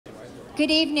Good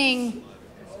evening.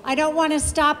 I don't want to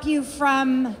stop you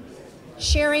from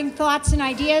sharing thoughts and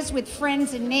ideas with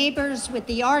friends and neighbors, with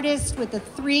the artists, with the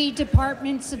 3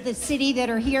 departments of the city that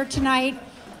are here tonight.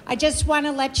 I just want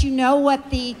to let you know what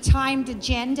the timed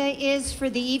agenda is for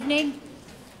the evening.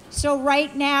 So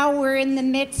right now we're in the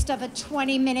midst of a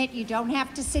 20-minute, you don't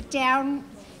have to sit down.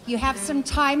 You have some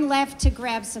time left to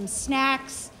grab some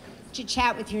snacks, to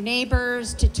chat with your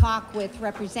neighbors, to talk with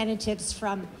representatives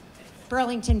from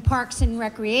Burlington Parks and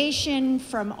Recreation,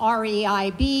 from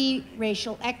REIB,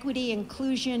 Racial Equity,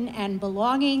 Inclusion, and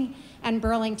Belonging, and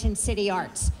Burlington City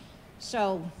Arts.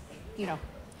 So,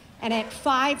 and at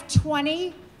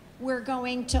 5:20, we're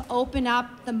going to open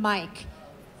up the mic.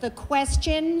 The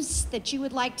questions that you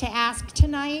would like to ask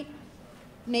tonight,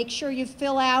 make sure you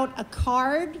fill out a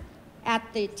card at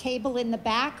the table in the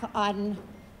back on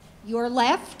your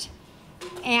left,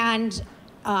 and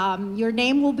your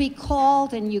name will be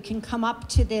called and you can come up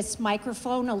to this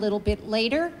microphone a little bit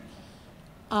later.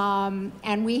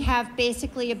 And we have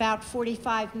basically about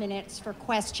 45 minutes for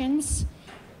questions.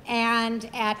 And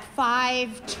at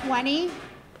 5:20,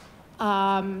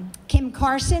 Kim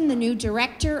Carson, the new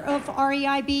director of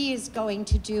REIB, is going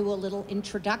to do a little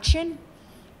introduction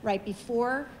right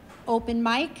before open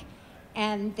mic.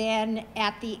 And then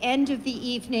at the end of the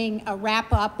evening, a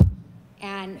wrap up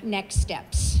and next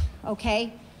steps.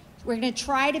 Okay, we're going to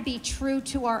try to be true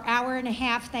to our hour and a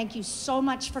half. Thank you so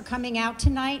much for coming out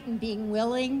tonight and being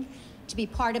willing to be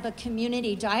part of a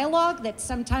community dialogue that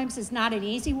sometimes is not an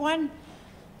easy one,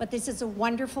 but this is a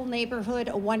wonderful neighborhood,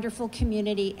 a wonderful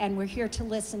community, and we're here to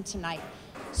listen tonight.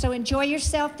 So enjoy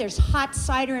yourself. There's hot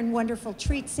cider and wonderful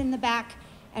treats in the back,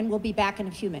 and we'll be back in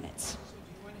a few minutes.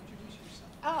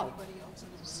 Oh.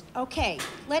 Okay,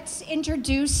 let's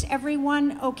introduce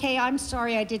everyone. Okay, I'm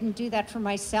sorry I didn't do that for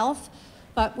myself,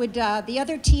 but would the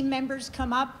other team members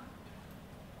come up?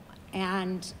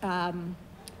 And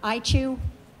Aichu,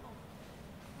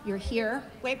 you're here.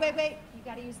 Wait, you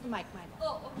gotta use the mic, Mike.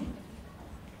 Oh, okay.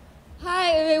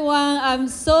 Hi everyone, I'm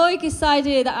so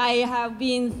excited. I have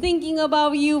been thinking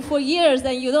about you for years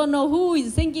and you don't know who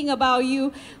is thinking about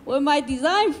you. Well, my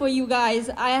design for you guys,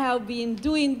 I have been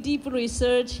doing deep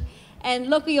research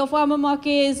and look at your farmer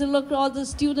markets, look at all the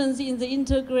students in the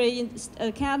Integrated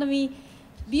Academy.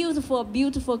 Beautiful,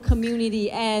 beautiful community,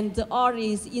 and the art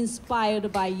is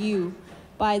inspired by you,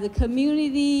 by the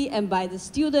community and by the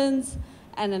students.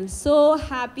 And I'm so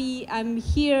happy I'm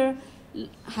here,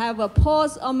 have a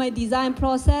pause on my design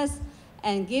process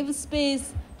and give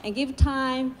space and give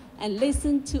time and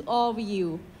listen to all of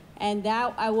you. And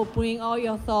now I will bring all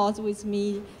your thoughts with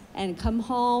me and come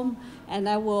home and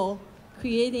I will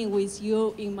creating with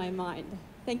you in my mind.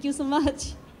 Thank you so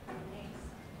much.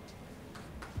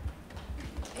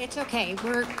 It's okay.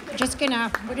 We're just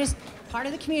part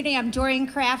of the community. I'm Doreen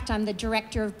Kraft. I'm the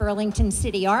director of Burlington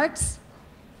City Arts.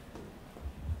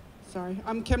 Sorry,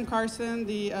 I'm Kim Carson,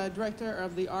 the director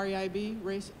of the REIB,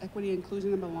 Race, Equity,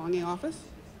 Inclusion, and Belonging office.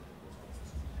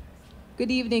 Good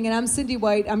evening, and I'm Cindy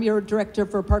White. I'm your director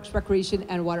for Parks, Recreation,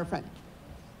 and Waterfront.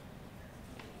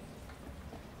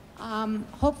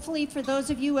 Hopefully, for those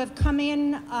of you who have come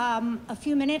in a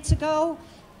few minutes ago,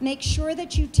 make sure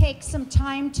that you take some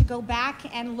time to go back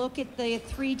and look at the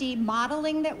 3D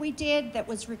modeling that we did that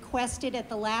was requested at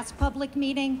the last public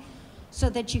meeting so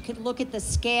that you could look at the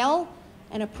scale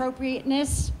and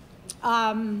appropriateness.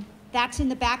 That's in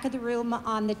the back of the room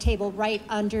on the table right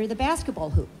under the basketball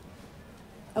hoop.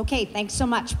 Okay, thanks so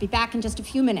much. Be back in just a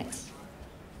few minutes.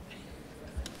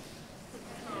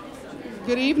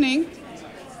 Good evening.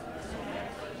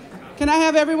 Can I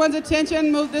have everyone's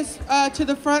attention? Move this to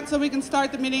the front so we can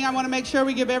start the meeting. I want to make sure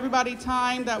we give everybody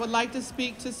time that would like to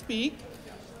speak.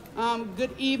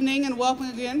 Good evening and welcome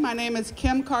again. My name is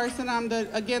Kim Carson. I'm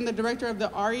again the director of the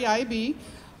REIB.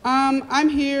 I'm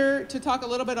here to talk a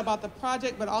little bit about the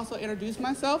project, but also introduce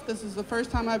myself. This is the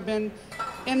first time I've been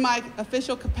in my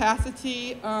official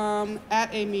capacity at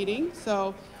a meeting,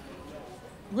 so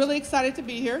really excited to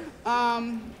be here.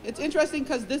 It's interesting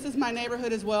because this is my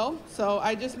neighborhood as well. So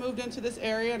I just moved into this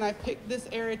area and I picked this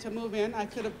area to move in. I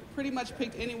could have pretty much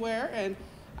picked anywhere, and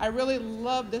I really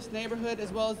love this neighborhood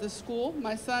as well as this school.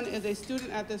 My son is a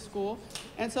student at this school,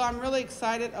 and so I'm really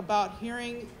excited about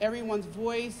hearing everyone's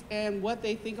voice and what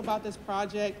they think about this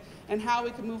project and how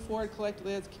we can move forward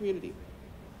collectively as a community.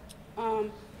 I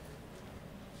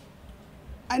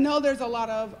know there's a lot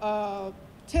of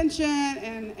tension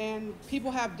and people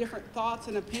have different thoughts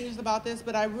and opinions about this,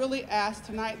 but I really ask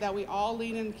tonight that we all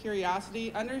lean in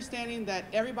curiosity, understanding that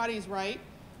everybody's right,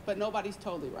 but nobody's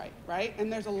totally right, right?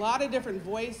 And there's a lot of different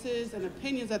voices and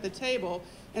opinions at the table,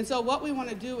 and so what we want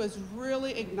to do is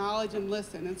really acknowledge and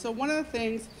listen. And so one of the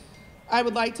things I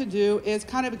would like to do is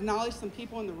kind of acknowledge some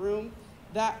people in the room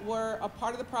that were a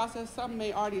part of the process. Some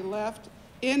may already left.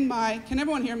 Can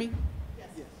everyone hear me? Yes.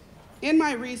 In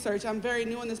my research, I'm very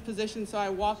new in this position, so I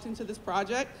walked into this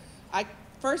project. I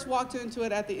first walked into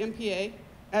it at the MPA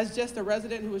as just a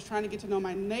resident who was trying to get to know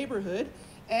my neighborhood.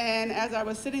 And as I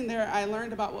was sitting there, I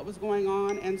learned about what was going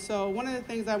on. And so one of the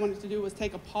things I wanted to do was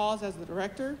take a pause as the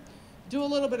director, do a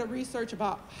little bit of research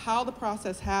about how the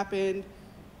process happened,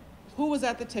 who was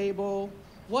at the table,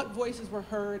 what voices were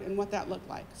heard, and what that looked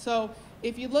like. So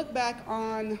if you look back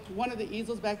on one of the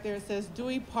easels back there, it says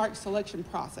Dewey Park Selection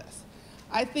Process.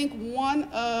 I think one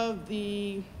of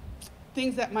the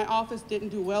things that my office didn't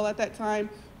do well at that time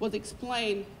was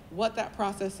explain what that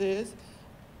process is.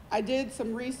 I did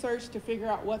some research to figure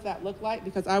out what that looked like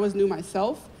because I was new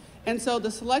myself. And so the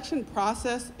selection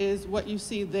process is what you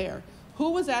see there.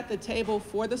 Who was at the table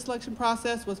for the selection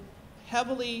process was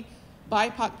heavily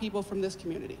BIPOC people from this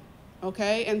community,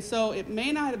 okay? And so it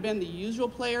may not have been the usual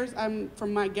players,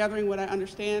 from my gathering what I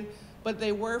understand, but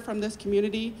they were from this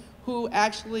community who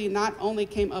actually not only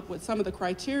came up with some of the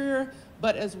criteria,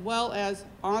 but as well as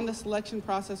on the selection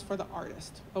process for the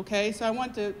artist, okay? So I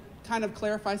want to kind of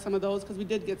clarify some of those because we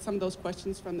did get some of those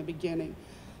questions from the beginning.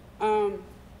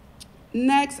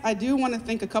 Next, I do want to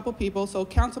thank a couple people. So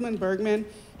Councilman Bergman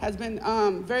has been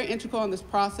very integral in this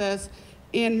process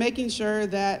in making sure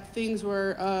that things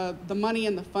were, the money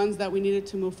and the funds that we needed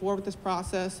to move forward with this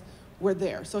process were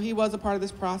there. So he was a part of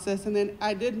this process. And then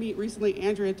I did meet recently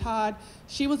Andrea Todd.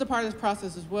 She was a part of this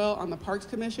process as well on the Parks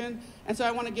Commission. And so I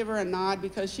want to give her a nod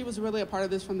because she was really a part of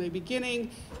this from the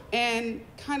beginning and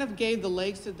kind of gave the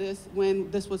legs to this when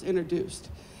this was introduced.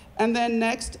 And then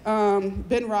next,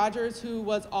 Ben Rogers, who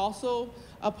was also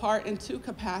a part in two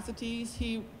capacities.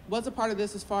 He was a part of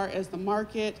this as far as the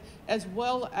market, as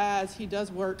well as he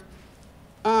does work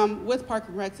with Park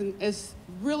and Recs and is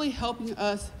really helping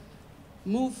us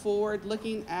move forward,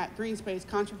 looking at green space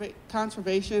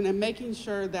conservation and making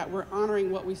sure that we're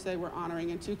honoring what we say we're honoring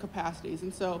in two capacities.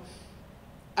 And so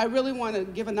I really want to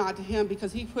give a nod to him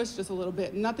because he pushed us a little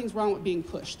bit. Nothing's wrong with being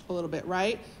pushed a little bit,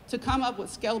 right? To come up with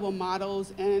scalable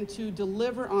models and to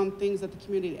deliver on things that the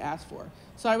community asked for.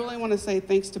 So I really want to say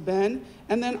thanks to Ben.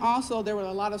 And then also there were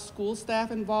a lot of school staff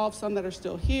involved, some that are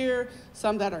still here,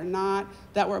 some that are not,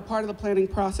 that were a part of the planning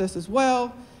process as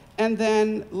well. And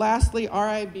then lastly,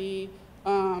 RIB,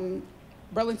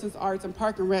 Burlington's Arts and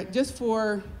Park and Rec,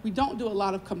 we don't do a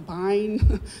lot of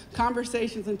combined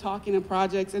conversations and talking and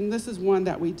projects, and this is one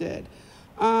that we did.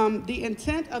 The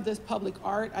intent of this public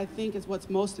art, I think, is what's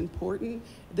most important,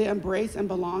 the embrace and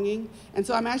belonging. And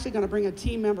so I'm actually gonna bring a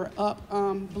team member up,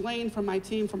 Blaine from my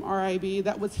team from RIB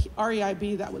that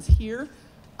was here.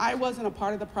 I wasn't a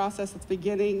part of the process at the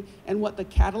beginning and what the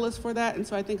catalyst for that, and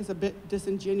so I think it's a bit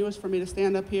disingenuous for me to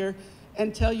stand up here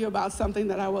and tell you about something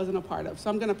that I wasn't a part of. So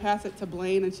I'm gonna pass it to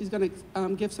Blaine and she's gonna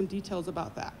give some details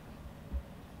about that.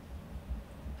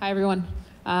 Hi everyone.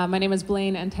 My name is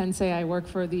Blaine Entense. I work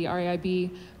for the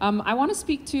RAIB. I want to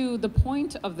speak to the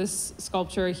point of this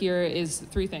sculpture here is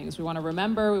three things. We want to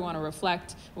remember, we want to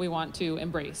reflect, we want to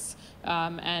embrace.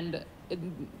 And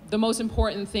the most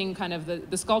important thing, kind of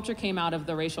the sculpture came out of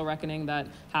the racial reckoning that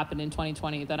happened in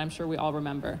 2020 that I'm sure we all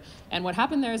remember. And what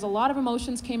happened there is a lot of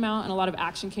emotions came out and a lot of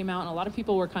action came out and a lot of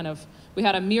people were we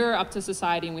had a mirror up to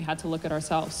society and we had to look at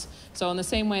ourselves. So in the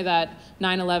same way that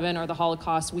 9/11 or the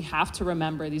Holocaust, we have to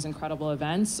remember these incredible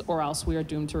events or else we are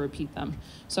doomed to repeat them.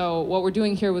 So what we're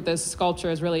doing here with this sculpture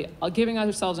is really giving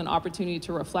ourselves an opportunity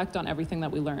to reflect on everything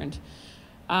that we learned.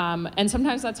 And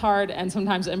sometimes that's hard, and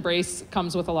sometimes embrace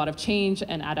comes with a lot of change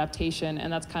and adaptation,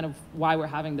 and that's kind of why we're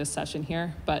having this session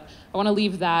here. But I want to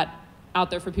leave that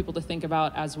out there for people to think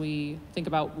about as we think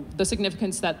about the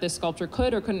significance that this sculpture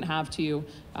could or couldn't have to you,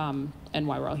 and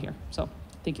why we're all here. So,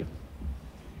 thank you.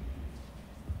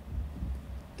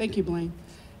 Thank you, Blaine.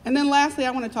 And then lastly,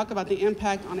 I want to talk about the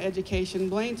impact on education.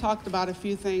 Blaine talked about a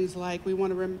few things like we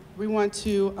want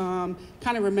to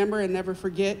kind of remember and never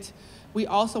forget. We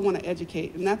also want to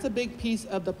educate, and that's a big piece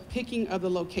of the picking of the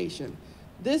location.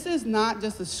 This is not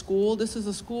just a school, this is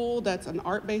a school that's an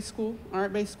art-based school,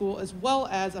 as well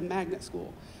as a magnet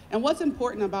school. And what's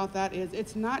important about that is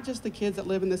it's not just the kids that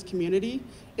live in this community,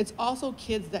 it's also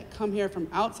kids that come here from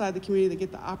outside the community that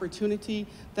get the opportunity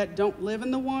that don't live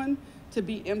in the one to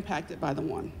be impacted by the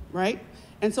one, right?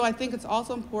 And so I think it's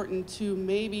also important to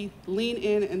maybe lean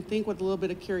in and think with a little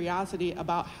bit of curiosity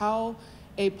about how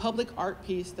a public art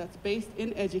piece that's based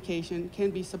in education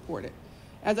can be supported.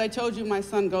 As I told you, my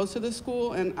son goes to this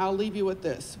school, and I'll leave you with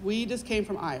this. We just came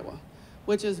from Iowa,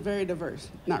 which is very diverse.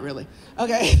 Not really.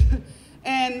 Okay.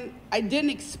 And I didn't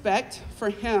expect for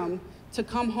him to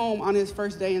come home on his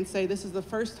first day and say, this is the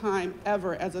first time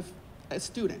ever as a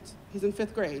student, he's in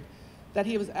 5th grade, that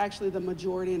he was actually the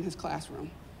majority in his classroom.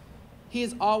 He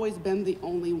has always been the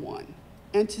only one.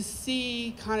 And to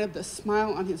see kind of the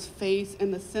smile on his face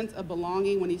and the sense of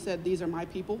belonging when he said, these are my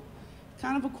people,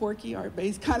 kind of a quirky,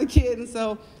 art-based kind of kid. And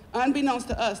so unbeknownst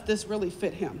to us, this really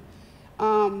fit him.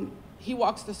 He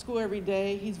walks to school every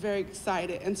day. He's very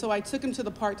excited. And so I took him to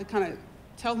the park to kind of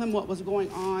tell him what was going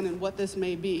on and what this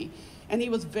may be. And he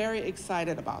was very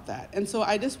excited about that. And so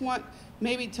I just want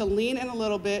maybe to lean in a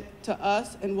little bit to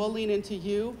us, and we'll lean into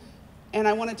you. And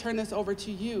I want to turn this over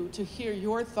to you to hear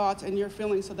your thoughts and your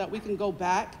feelings so that we can go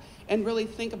back and really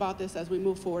think about this as we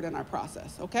move forward in our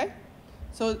process, okay?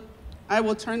 So I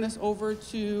will turn this over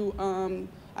to,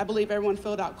 I believe everyone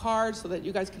filled out cards so that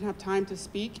you guys can have time to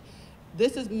speak.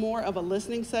 This is more of a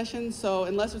listening session, so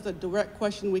unless there's a direct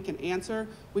question we can answer,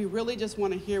 we really just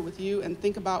want to hear with you and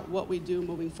think about what we do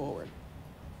moving forward.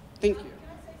 Thank you. Can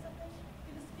I say something?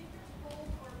 Do the speakers hold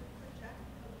or project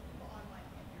so the people online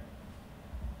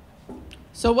can hear?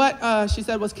 So what she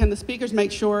said was, can the speakers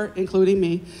make sure, including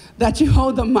me, that you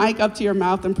hold the mic up to your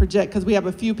mouth and project, because we have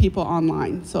a few people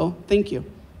online, so thank you.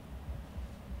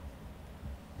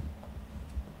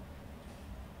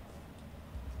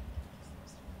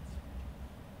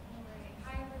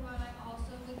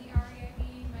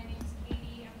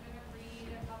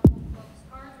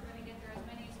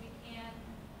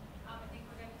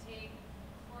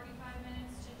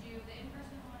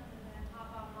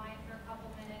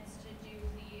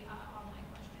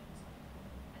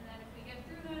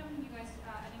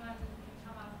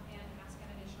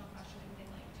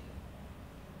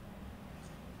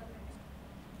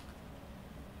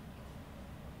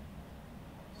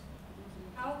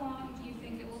 How long do you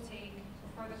think it will take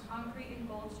before the concrete and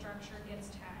gold structure gets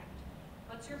tagged?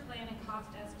 What's your plan and cost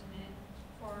estimate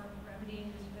for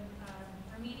remediating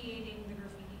the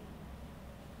graffiti?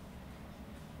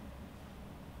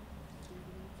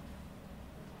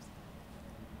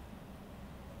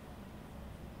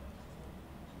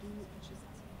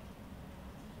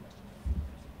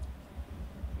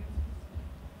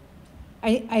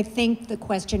 I think the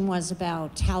question was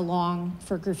about how long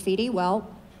for graffiti. Well,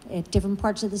 at different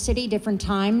parts of the city, different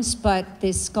times, but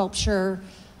this sculpture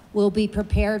will be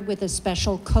prepared with a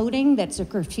special coating that's a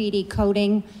graffiti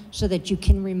coating so that you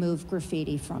can remove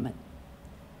graffiti from it.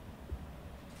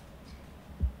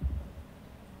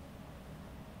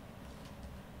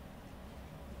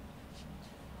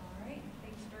 All right,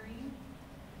 thanks, Doreen.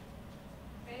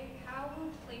 Okay, how will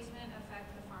placement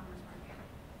affect the farmer's market?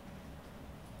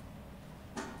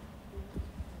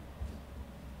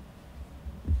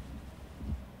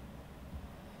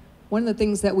 One of the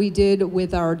things that we did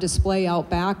with our display out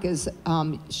back is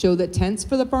show the tents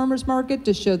for the farmers market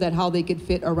to show that how they could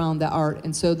fit around the art.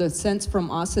 And so the sense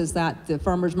from us is that the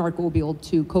farmers market will be able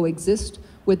to coexist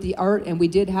with the art. And we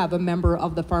did have a member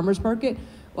of the farmers market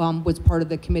was part of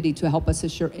the committee to help us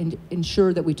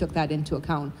ensure that we took that into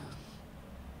account.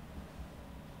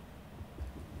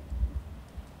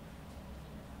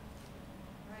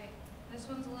 All right, this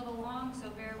one's a little long, so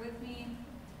bear with me.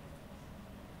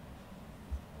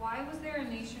 Why was there a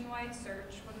nationwide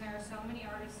search when there are so many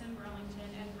artists in Burlington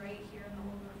and right here in the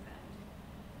Old North End?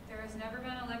 There has never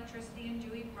been electricity in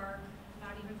Dewey Park,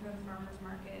 not even for the farmers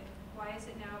market. Why is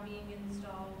it now being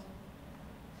installed?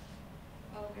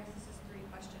 Oh, I guess this is 3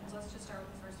 questions. Let's just start with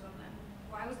the first one then.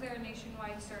 Why was there a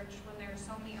nationwide search when there are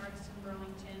so many artists in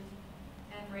Burlington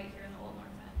and right here in the Old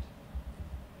North End?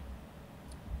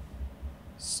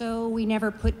 So we never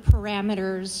put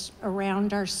parameters around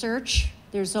our search.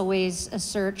 There's always a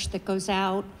search that goes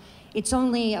out. It's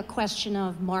only a question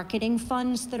of marketing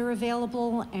funds that are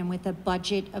available, and with a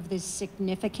budget of this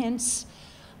significance,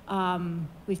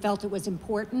 we felt it was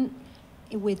important.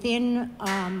 Within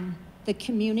the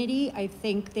community, I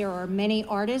think there are many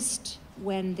artists.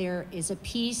 When there is a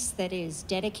piece that is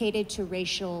dedicated to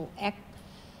racial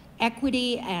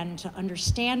equity and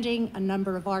understanding, a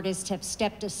number of artists have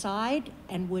stepped aside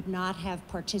and would not have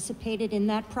participated in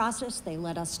that process. They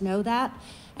let us know that.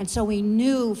 And so we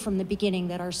knew from the beginning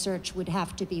that our search would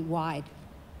have to be wide.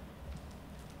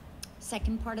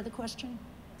 Second part of the question?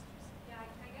 Yeah,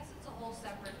 I guess it's a whole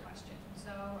separate question.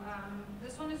 So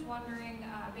this one is wondering,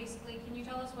 basically, can you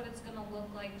tell us what it's going to look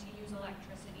like to use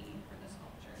electricity for the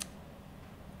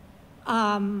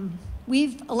sculpture?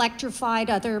 We've electrified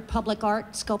other public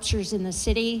art sculptures in the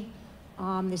city.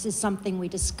 This is something we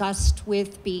discussed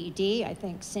with BED. I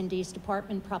think Cindy's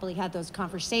department probably had those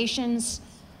conversations.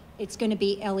 It's going to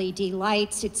be LED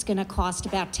lights. It's going to cost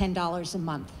about $10 a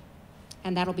month.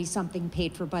 And that'll be something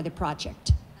paid for by the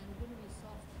project.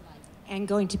 And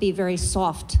going to be very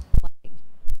soft lighting.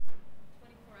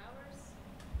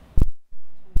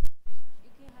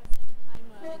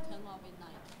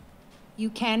 You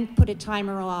can put a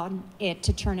timer on it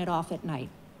to turn it off at night.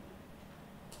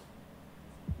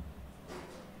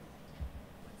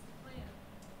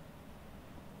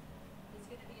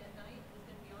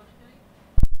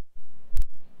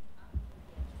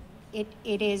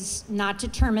 It is not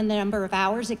determined the number of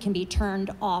hours. It can be turned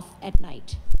off at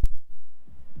night.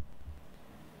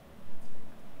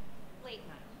 Late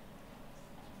night.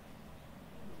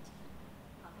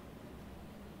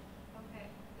 Okay,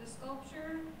 the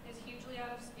sculpture is hugely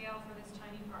out of scale for this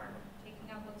tiny park, taking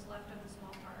up what's left of the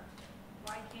small park.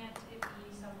 Why can't it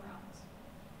be somewhere else?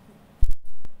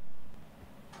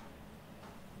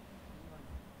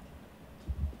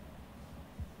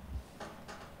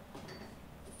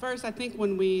 First, I think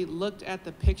when we looked at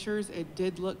the pictures, it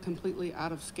did look completely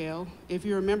out of scale. If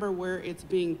you remember where it's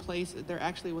being placed, there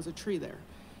actually was a tree there.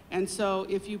 And so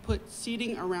if you put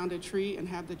seating around a tree and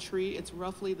have the tree, it's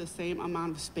roughly the same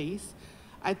amount of space.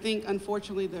 I think,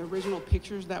 unfortunately, the original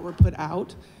pictures that were put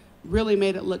out really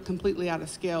made it look completely out of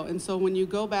scale. And so when you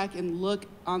go back and look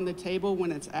on the table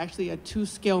when it's actually a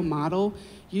 2-scale model,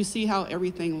 you see how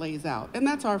everything lays out. And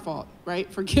that's our fault,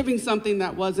 right? For giving something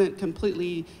that wasn't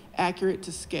completely accurate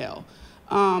to scale.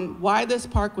 Why this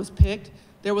park was picked,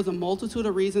 there was a multitude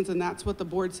of reasons, and that's what the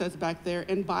board says back there.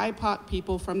 And BIPOC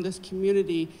people from this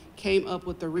community came up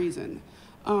with the reason,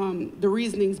 the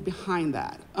reasonings behind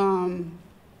that.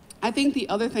 I think the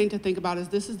other thing to think about is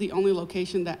this is the only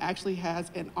location that actually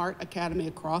has an art academy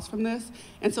across from this.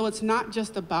 And so it's not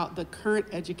just about the current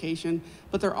education,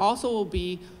 but there also will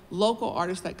be local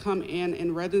artists that come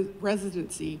in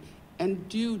residency and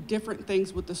do different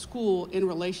things with the school in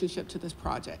relationship to this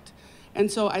project.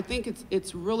 And so I think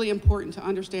it's really important to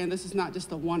understand this is not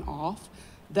just a one-off,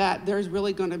 that there's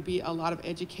really gonna be a lot of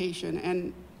education.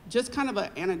 And just kind of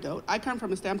an anecdote, I come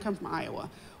from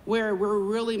Iowa, where we're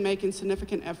really making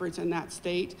significant efforts in that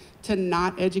state to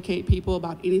not educate people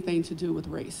about anything to do with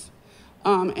race.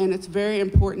 And it's very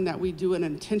important that we do an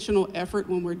intentional effort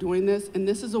when we're doing this, and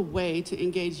this is a way to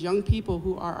engage young people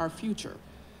who are our future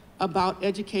about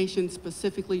education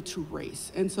specifically to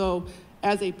race. And so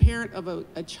as a parent of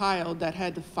a child that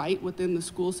had to fight within the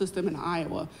school system in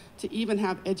Iowa to even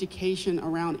have education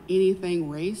around anything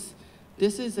race,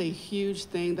 this is a huge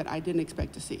thing that I didn't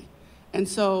expect to see. And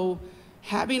so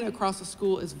having it across the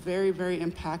school is very, very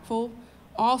impactful.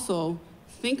 Also,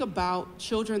 think about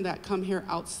children that come here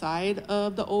outside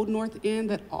of the Old North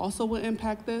End that also will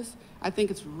impact this. I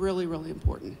think it's really, really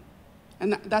important.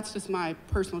 And that's just my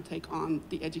personal take on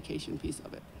the education piece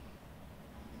of it.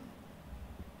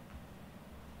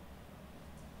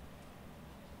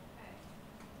 Okay.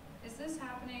 Is this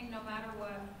happening no matter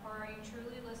what, or are you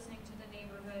truly listening to the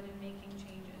neighborhood and making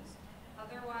changes?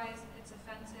 Otherwise, it's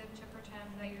offensive to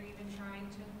pretend that you're even trying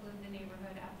to include the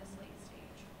neighborhood at this late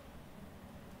stage.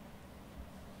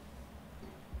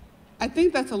 I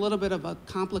think that's a little bit of a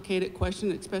complicated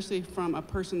question, especially from a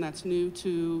person that's new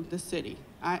to the city.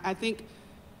 I think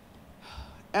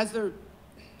I'm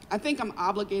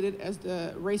obligated as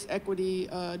the race equity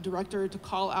director to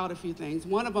call out a few things.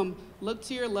 One of them, look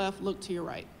to your left, look to your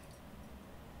right.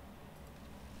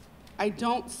 I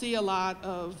don't see a lot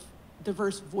of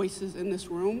diverse voices in this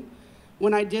room.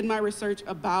 When I did my research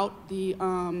about the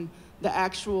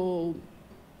actual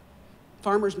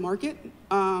farmers market,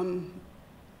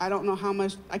 I don't know how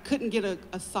much, I couldn't get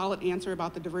a solid answer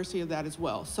about the diversity of that as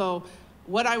well. So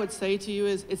what I would say to you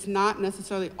is it's not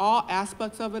necessarily all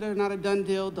aspects of it are not a done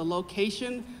deal. The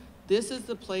location, this is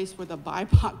the place where the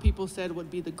BIPOC people said would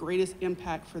be the greatest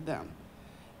impact for them.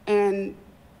 And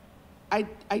I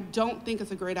don't think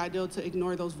it's a great idea to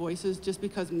ignore those voices just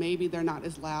because maybe they're not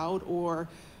as loud or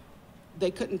they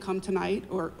couldn't come tonight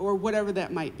or whatever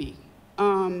that might be.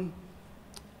 I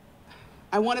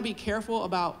want to be careful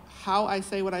about how I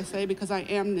say what I say because I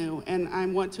am new and I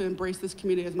want to embrace this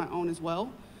community as my own as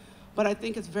well. But I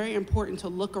think it's very important to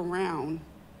look around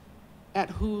at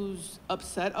who's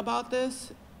upset about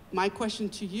this. My question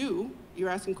to you, you're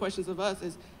asking questions of us,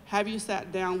 is have you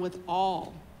sat down with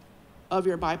all of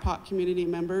your BIPOC community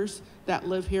members that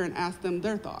live here and asked them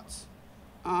their thoughts?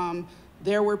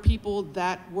 There were people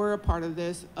that were a part of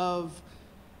this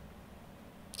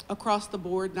across the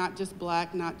board, not just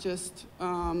Black, not just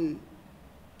Pan-Asian,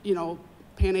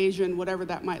 whatever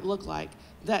that might look like,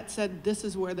 that said this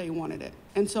is where they wanted it.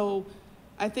 And so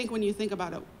I think when you think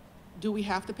about it, do we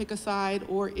have to pick a side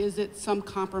or is it some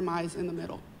compromise in the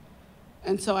middle?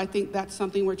 And so I think that's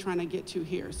something we're trying to get to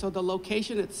here. So the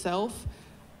location itself,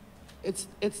 it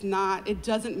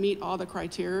doesn't meet all the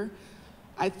criteria.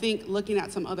 I think looking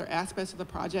at some other aspects of the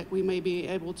project, we may be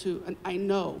able to, and I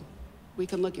know we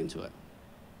can look into it.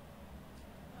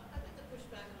 I'd like to push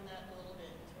back on that a little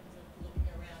bit in terms of looking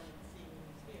around and seeing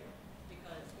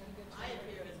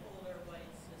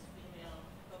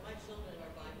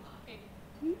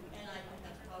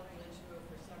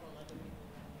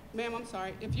Ma'am, I'm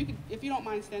sorry. If you don't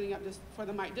mind standing up just for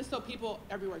the mic, just so people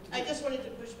everywhere can I hear. just wanted to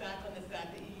push back on the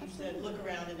fact that you said look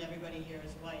around and everybody here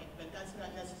is white, but that's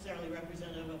not necessarily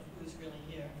representative of who's really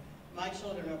here. My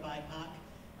children are BIPOC.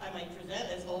 I might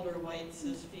present as older, white,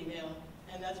 cis, female,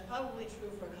 and that's probably true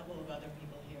for a couple of other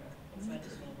people here. And so I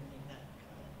just wanted to make that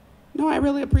comment. No, I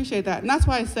really appreciate that. And that's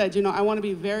why I said, I want to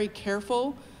be very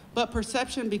careful, but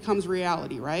perception becomes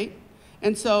reality, right?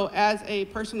 And so as a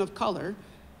person of color,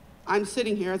 I'm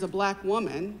sitting here as a black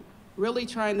woman, really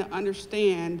trying to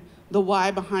understand the why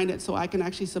behind it so I can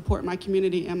actually support my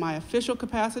community in my official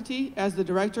capacity as the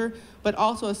director, but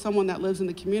also as someone that lives in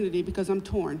the community because I'm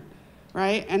torn,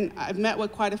 right? And I've met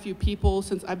with quite a few people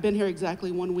since I've been here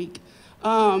exactly 1 week.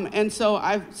 And so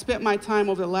I've spent my time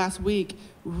over the last week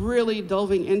really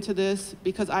delving into this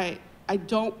because I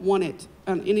don't want it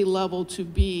on any level to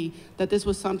be that this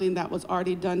was something that was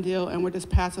already done deal and we're just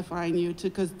pacifying you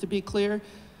because to be clear,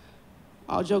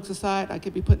 all jokes aside, I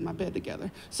could be putting my bed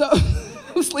together. So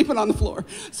I'm sleeping on the floor.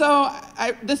 So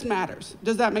this matters.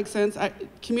 Does that make sense?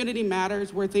 Community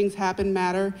matters, where things happen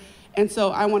matter. And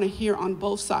so I want to hear on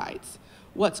both sides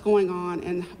what's going on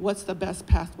and what's the best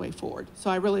pathway forward. So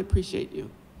I really appreciate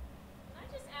you. Can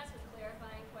I just ask a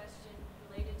clarifying question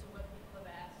related to what people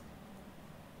have asked?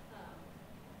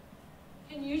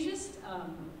 Can you just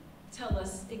tell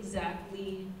us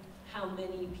exactly how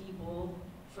many people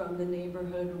from the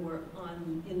neighborhood were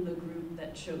in the group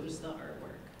that chose the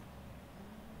artwork?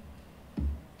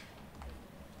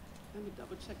 Let me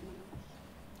double check my notes.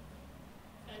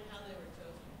 And how they were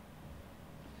chosen.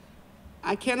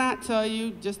 I cannot tell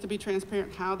you, just to be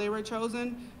transparent, how they were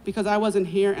chosen because I wasn't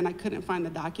here and I couldn't find the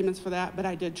documents for that, but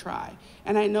I did try.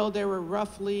 And I know there were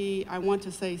roughly, I want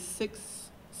to say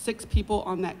six people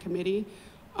on that committee.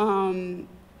 6 people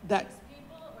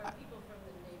or people from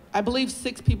the neighborhood? I believe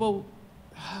 6 people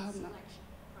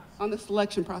on the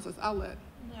selection process. I'll let.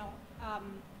 No,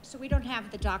 so we don't have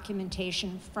the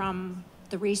documentation from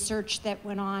the research that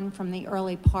went on from the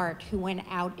early part who went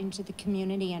out into the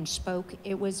community and spoke.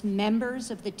 It was members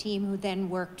of the team who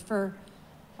then worked for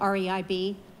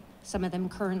REIB. Some of them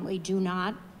currently do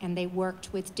not, and they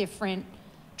worked with different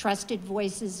trusted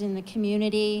voices in the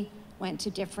community, went to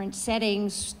different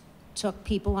settings, took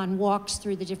people on walks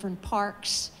through the different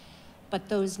parks, but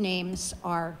those names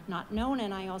are not known,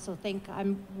 and I also think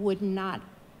I would not,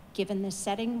 given this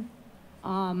setting,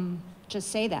 just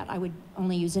say that. I would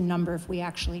only use a number if we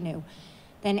actually knew.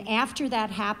 Then after that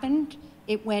happened,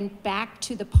 it went back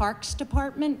to the Parks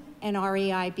Department, and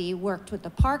REIB worked with the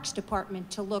Parks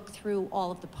Department to look through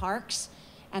all of the parks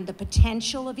and the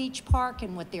potential of each park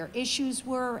and what their issues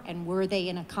were, and were they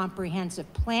in a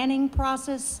comprehensive planning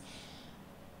process.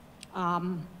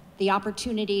 The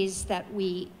opportunities that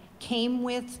we came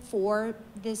with for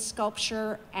this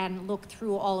sculpture and looked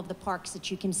through all of the parks that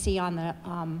you can see on the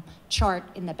chart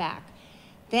in the back.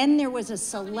 Then there was a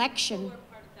selection.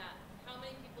 How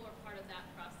many people were part of that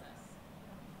process?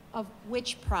 Of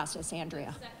which process,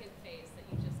 Andrea? The second phase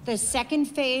that you just The second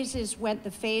phase is when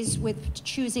the phase with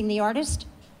choosing the artist?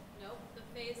 Nope, the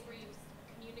phase where you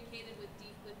communicated with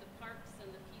the parks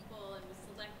and the people and was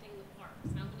selecting the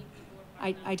parks. How many people were part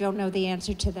of that? I don't know the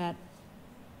answer to that.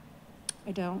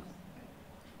 I don't.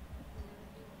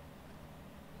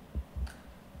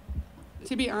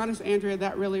 To be honest, Andrea,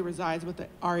 that really resides with the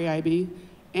REIB,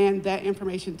 and that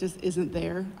information just isn't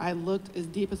there. I looked as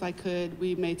deep as I could.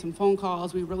 We made some phone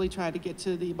calls. We really tried to get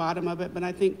to the bottom of it, but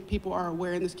I think people are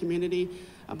aware in this community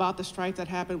about the strife that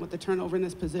happened with the turnover in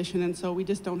this position, and so we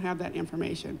just don't have that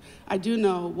information.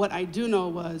 What I do know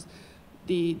was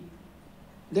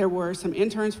there were some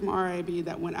interns from RIB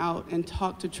that went out and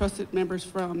talked to trusted members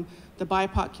from the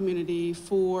BIPOC community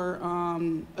for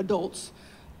adults.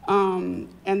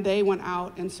 And they went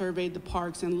out and surveyed the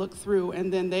parks and looked through,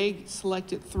 and then they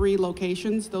selected 3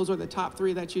 locations. Those are the top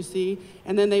 3 that you see.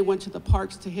 And then they went to the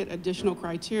parks to hit additional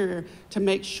criteria to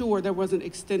make sure there wasn't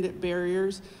extended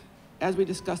barriers, as we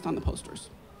discussed on the posters.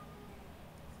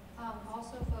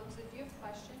 Also, folks, if you have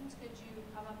questions, could you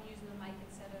come up using the mic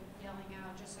instead of yelling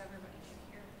out, just so everybody can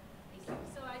hear? Thank you.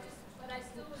 But I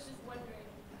still was just wondering.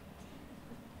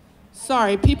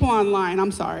 Sorry, people online,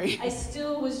 I'm sorry. I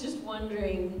still was just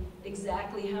wondering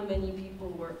exactly how many people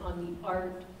were on the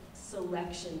art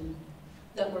selection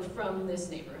that were from this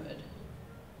neighborhood.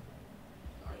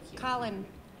 Thank you.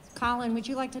 Colin, would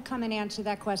you like to come and answer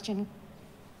that question?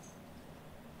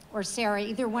 Or Sarah,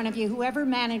 either one of you, whoever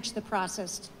managed the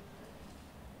process.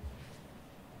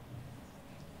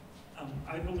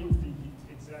 I believe the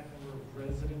exact number of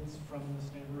residents from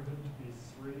this neighborhood to be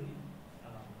 3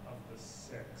 of the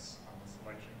 6 on the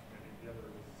selection committee. The other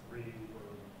 3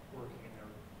 were working in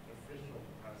their official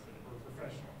capacity or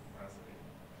professional capacity.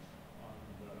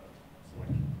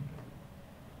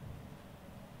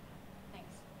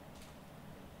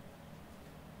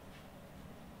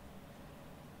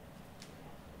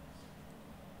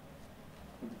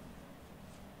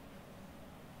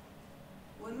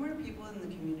 when were people in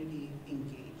the community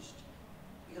engaged?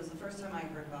 Because the first time I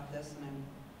heard about this, and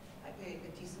I pay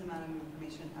a decent amount of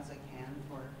information as I can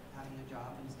for having a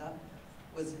job and stuff,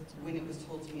 was when it was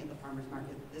told to me at the farmer's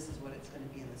market, this is what it's going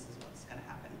to be and this is what's going to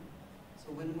happen.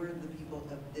 So when were the people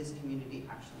of this community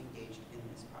actually engaged in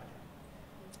this project?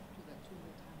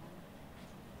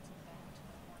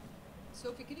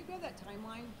 Sophie, can you grab that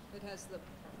timeline that has the,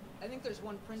 I think there's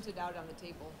one printed out on the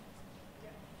table.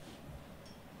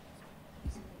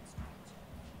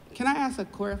 Can I ask a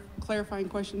clarifying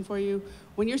question for you?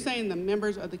 When you're saying the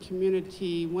members of the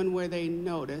community, when were they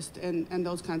noticed and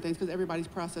those kind of things, because everybody's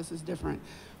process is different.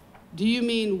 Do you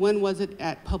mean when was it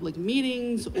at public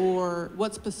meetings, or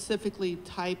what specifically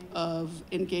type of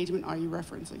engagement are you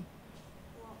referencing?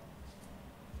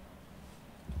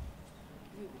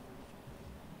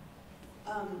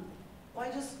 Well, I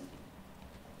just,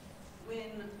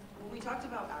 when we talked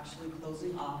about actually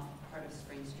closing off part of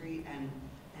Spring Street and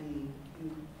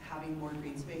having more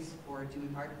green space for Dewey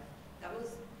Park, that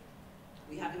was,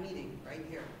 we had a meeting right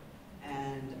here,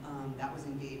 and that was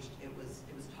engaged. It was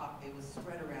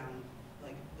spread around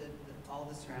like all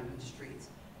the surrounding streets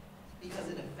because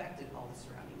it affected all the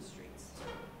surrounding streets.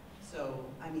 So,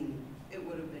 I mean, it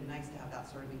would have been nice to have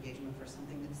that sort of engagement for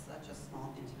something that's such a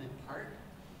small, intimate park.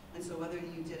 And so whether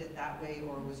you did it that way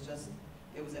or was just,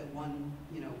 it was at one,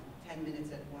 10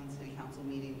 minutes at one city council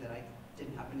meeting that I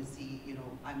didn't happen to see,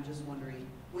 I'm just wondering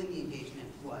when the engagement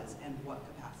was and what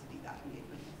capacity that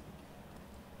engagement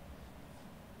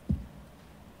was.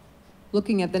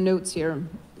 Looking at the notes here,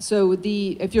 so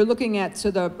if you're looking at,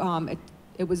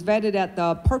 it was vetted at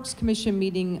the Parks Commission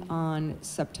meeting on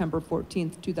September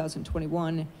 14th,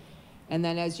 2021. And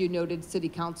then as you noted, City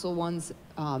Council ones,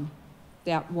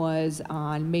 that was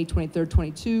on May 23rd,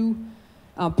 22.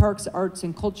 Parks, Arts,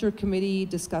 and Culture Committee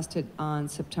discussed it on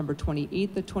September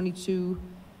 28th of 22.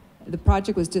 The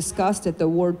project was discussed at the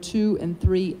Ward 2 and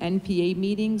 3 NPA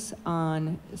meetings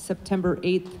on September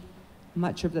 8th. I'm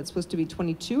not sure if that's supposed to be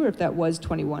 22 or if that was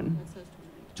 21.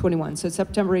 21. So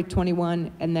September 8th,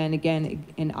 21, and then again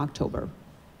in October.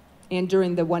 And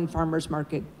during the one farmers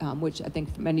market, which I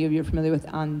think many of you are familiar with,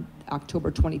 on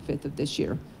October 25th of this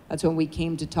year. That's when we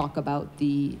came to talk about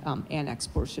the annex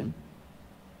portion.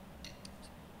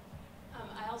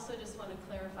 I also just want to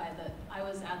clarify that I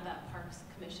was at that Parks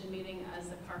Commission meeting as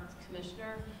the Parks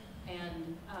Commissioner,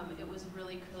 and it was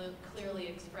really clearly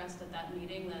expressed at that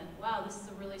meeting that, wow, this is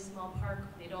a really small park.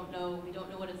 We don't know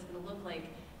what it's going to look like.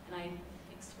 And I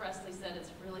expressly said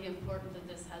it's really important that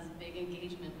this has big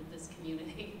engagement with this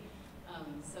community.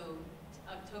 So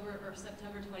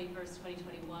September 21st,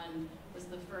 2021 was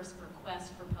the first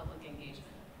request for public engagement.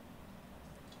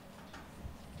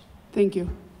 Thank you.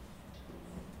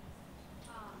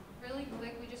 Really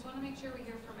quick, we just want to make sure we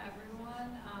hear from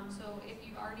everyone. So if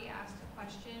you've already asked a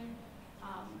question,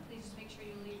 please just make sure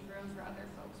you leave room for other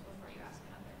folks before you ask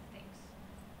another. Thanks.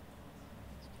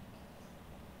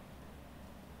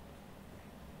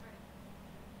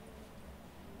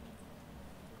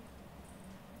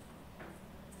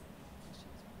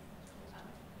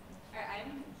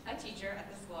 I'm a teacher at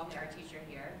the school. I'm the art teacher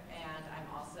here, and I'm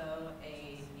also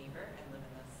a neighbor and live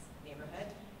in this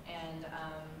neighborhood. And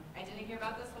I didn't hear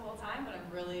about this the whole time, but I'm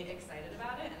really excited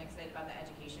about it and excited about the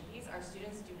education piece. Our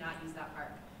students do not use that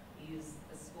park. We use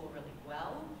the school really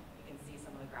well. You can see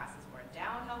some of the grass is worn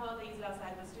down, how well they use it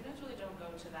outside, but students really don't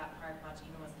go to that park much,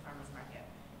 even with the farmers market.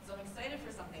 So I'm excited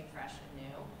for something fresh and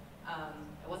new.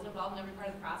 I wasn't involved in every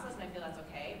part of the process, and I feel that's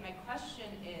okay. My question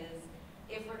is,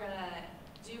 if we're gonna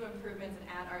do improvements and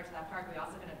add art to that park, are we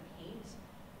also gonna paint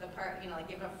the park, like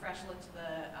give a fresh look to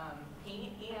the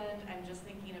paint? And I'm just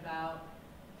thinking about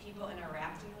people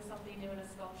interacting with something new in a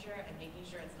sculpture and making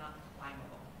sure it's not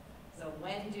climbable. So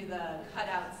when do the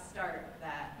cutouts start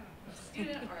that a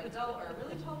student or adult or a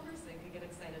really tall person could get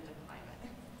excited to climb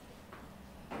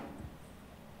it?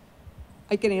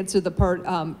 I can answer the part,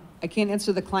 I can't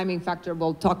answer the climbing factor.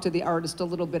 We'll talk to the artist a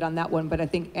little bit on that one, but I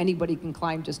think anybody can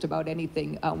climb just about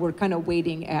anything. We're kind of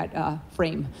waiting at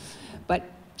frame. But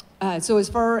so as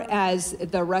far as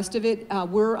the rest of it,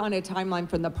 we're on a timeline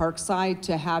from the park side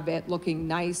to have it looking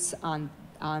nice on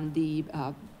the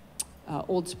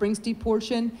Old Spring Street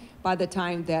portion by the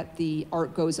time that the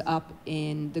art goes up.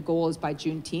 In the goal is by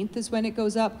Juneteenth is when it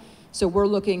goes up. So we're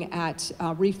looking at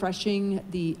refreshing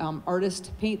the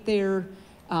artist paint there.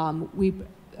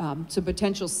 Some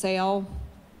potential sail,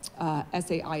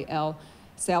 S-A-I-L,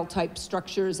 sail type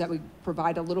structures that would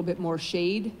provide a little bit more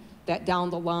shade that down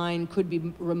the line could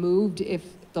be removed if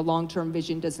the long-term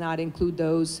vision does not include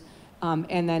those.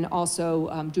 And then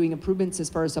also doing improvements as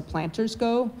far as the planters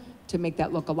go to make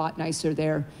that look a lot nicer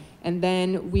there. And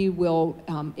then we will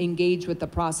engage with the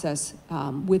process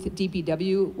with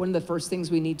DPW. One of the first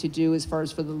things we need to do as far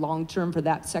as for the long term for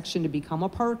that section to become a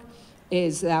park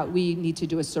is that we need to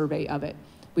do a survey of it.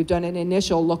 We've done an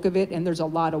initial look of it, and there's a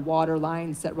lot of water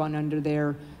lines that run under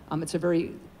there. It's a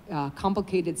very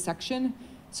complicated section,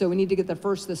 so we need to get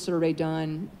the survey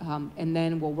done, and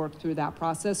then we'll work through that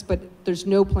process. But there's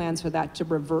no plans for that to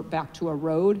revert back to a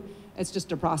road. It's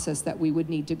just a process that we would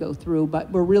need to go through,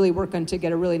 but we're really working to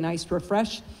get a really nice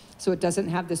refresh so it doesn't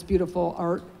have this beautiful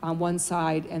art on one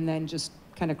side and then just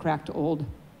kind of cracked old,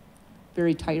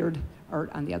 very tired art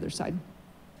on the other side.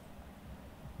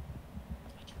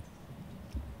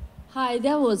 Hi,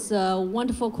 that was a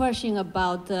wonderful question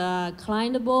about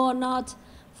climbable or not.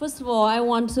 First of all, I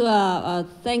want to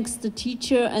thank the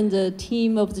teacher and the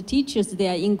team of the teachers. They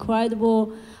are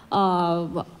incredible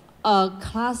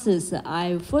classes.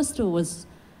 I first was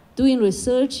doing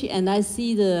research, and I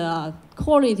see the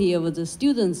quality of the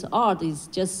students' art is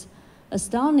just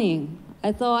astounding.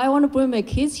 I thought I want to bring my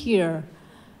kids here.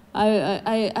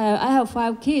 I have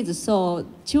 5 kids, so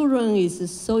children is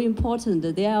so important.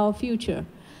 They are our future.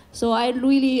 So I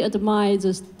really admire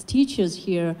the teachers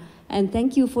here, and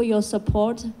thank you for your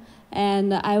support.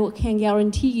 And I can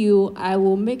guarantee you, I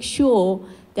will make sure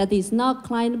that it's not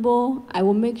climbable. I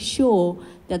will make sure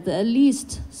that at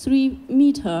least 3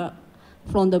 meters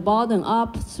from the bottom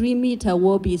up, 3 meters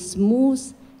will be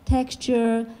smooth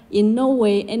texture. In no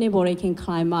way anybody can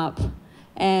climb up.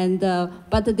 And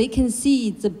but they can see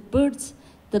the birds,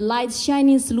 the light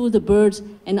shining through the birds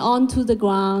and onto the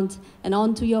ground and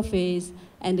onto your face.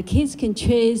 And the kids can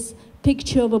trace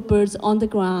picture of birds on the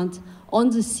ground,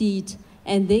 on the seat,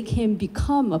 and they can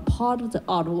become a part of the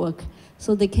artwork.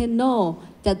 So they can know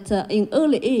that in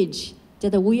early age,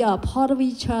 that we are part of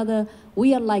each other.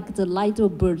 We are like the light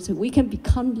of birds. We can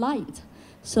become light.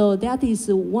 So that is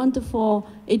a wonderful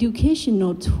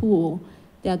educational tool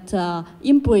that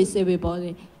embrace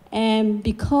everybody. And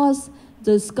because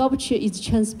the sculpture is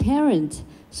transparent,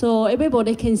 so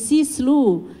everybody can see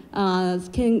through,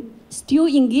 can still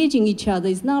engaging each other.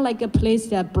 It's not like a place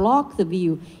that blocks the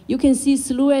view. You can see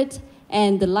through it,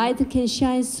 and the light can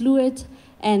shine through it,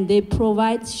 and they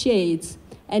provide shades,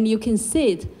 and you can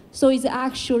sit. So it's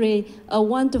actually a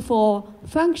wonderful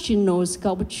functional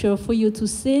sculpture for you to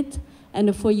sit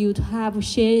and for you to have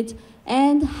shade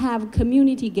and have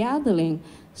community gathering.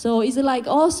 So it's like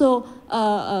also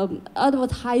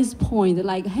advertise point,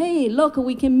 like, hey, look,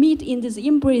 we can meet in this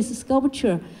embrace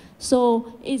sculpture.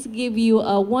 So it gives you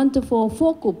a wonderful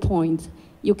focal point.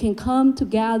 You can come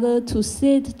together to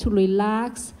sit, to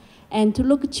relax, and to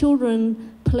look at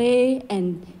children play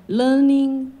and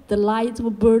learning. The light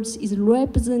of birds is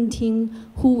representing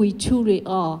who we truly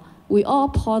are. We are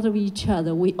part of each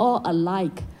other. We are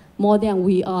alike, more than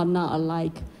we are not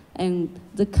alike. And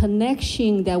the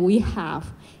connection that we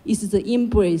have is the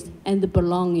embrace and the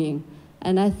belonging.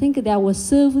 And I think that will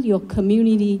serve your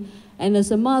community. And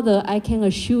as a mother, I can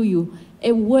assure you,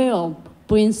 it will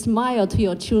bring a smile to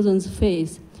your children's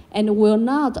face and will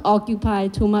not occupy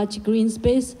too much green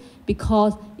space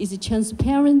because it's a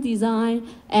transparent design,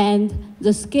 and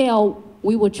the scale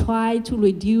we will try to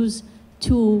reduce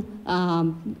to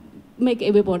make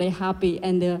everybody happy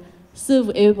and serve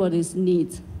everybody's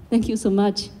needs. Thank you so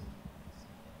much.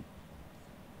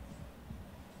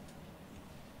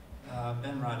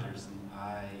 Ben Rogers, and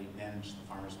I manage the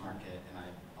farmers market, and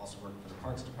I also work for the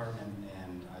Parks Department,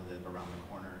 and I live around the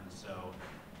corner. And so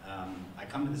I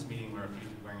come to this meeting wearing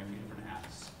a few different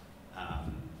hats.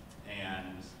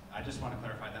 And I just want to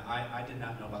clarify that I did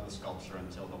not know about the sculpture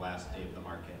until the last day of the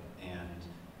market.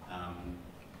 And,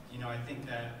 you know, I think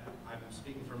that I'm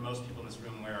speaking for most people in this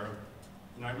room where,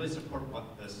 you know, I really support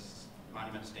what this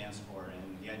monument stands for.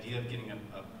 And the idea of getting a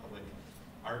public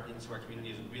art into our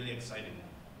community is really exciting.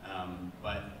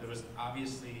 But there was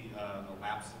obviously a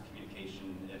lapse in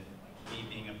communication, if me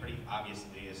being a pretty obvious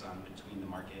liaison between the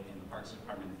market and the Parks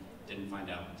Department didn't find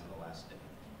out until the last day.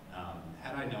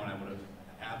 Had I known, I would have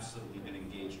absolutely been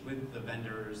engaged with the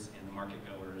vendors and the market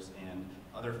goers and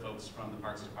other folks from the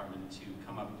Parks Department to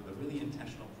come up with a really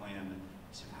intentional plan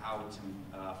to how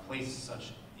to place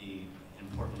such an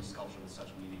important sculpture with such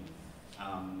meaning.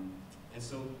 And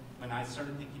so when I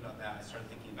started thinking about that, I started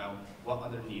thinking about what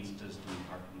other needs does Dewey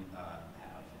Park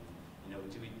have. And, you know,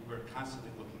 we're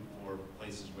constantly looking for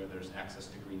places where there's access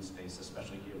to green space,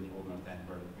 especially here in the Old North End,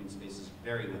 where green space is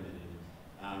very limited.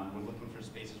 We're looking for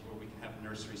spaces where we can have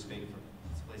nursery space for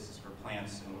places for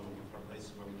plants, and we're looking for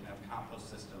places where we can have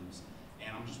compost systems.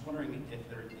 And I'm just wondering if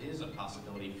there is a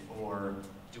possibility for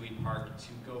Dewey Park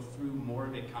to go through more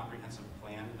of a comprehensive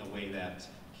plan in the way that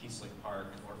Keeslick Park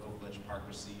or Oakledge Park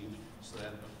received, so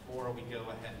that before we go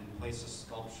ahead and place a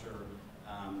sculpture,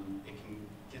 it can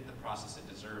get the process it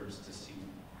deserves to see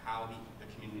how the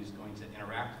community is going to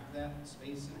interact with that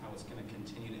space and how it's going to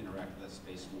continue to interact with that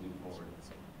space moving forward.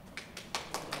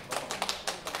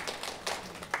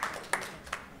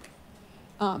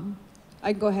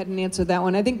 I can go ahead and answer that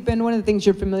one. I think, Ben, one of the things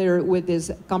you're familiar with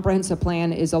is comprehensive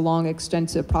plan is a long,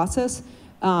 extensive process.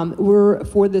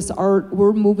 For this art,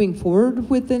 we're moving forward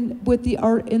with the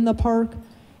art in the park,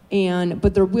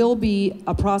 but there will be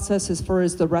a process as far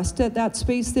as the rest of that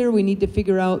space there. We need to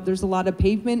figure out, there's a lot of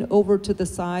pavement over to the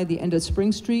side, the end of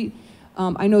Spring Street.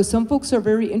 I know some folks are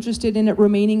very interested in it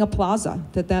remaining a plaza,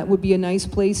 that would be a nice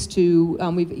place to,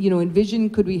 we've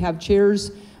envisioned, could we have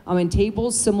chairs and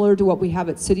tables similar to what we have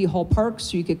at City Hall Park,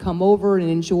 so you could come over and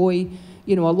enjoy,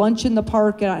 a lunch in the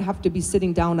park and not have to be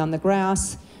sitting down on the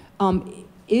grass.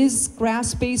 Is grass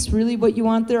space really what you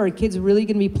want there? Are kids really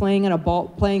going to be playing on a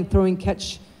ball, throwing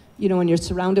catch, when you're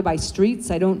surrounded by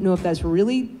streets? I don't know if that's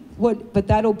really but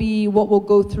that'll be what we'll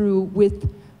go through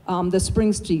with the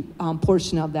Spring Street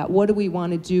portion of that. What do we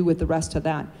want to do with the rest of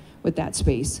that, with that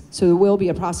space? So there will be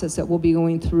a process that we'll be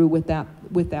going through with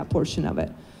that portion of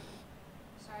it.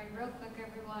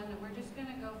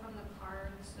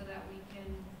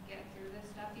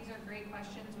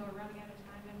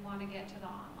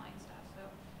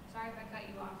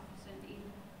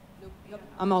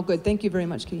 I'm all good. Thank you very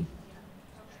much, Katie.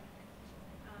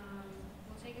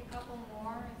 We'll take a couple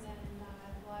more, and then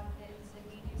we'll have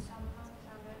Sydney do some.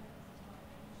 Sound good?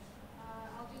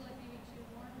 I'll do like maybe 2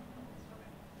 more.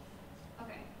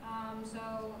 Okay.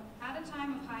 So at a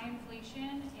time of high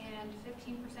inflation and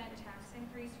 15% tax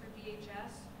increase for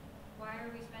DHS, why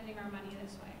are we spending our money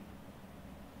this way?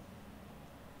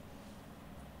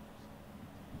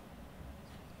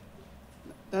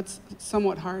 That's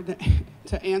somewhat hard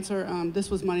to answer. This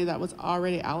was money that was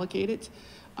already allocated,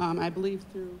 I believe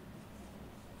through,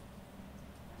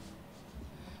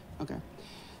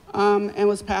 and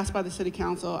was passed by the City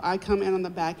Council. I come in on the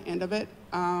back end of it,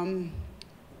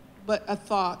 but a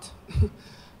thought.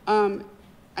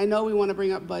 I know we want to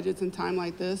bring up budgets in time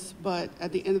like this, but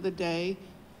at the end of the day,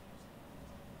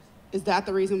 is that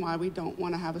the reason why we don't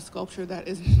want to have a sculpture that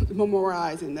is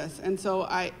memorializing this? And so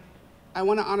I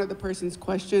want to honor the person's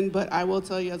question, but I will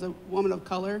tell you as a woman of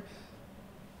color,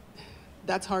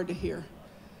 that's hard to hear.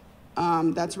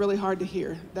 That's really hard to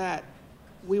hear, that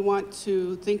we want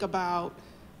to think about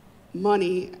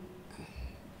money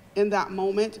in that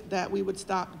moment, that we would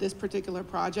stop this particular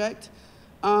project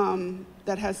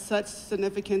that has such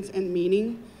significance and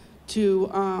meaning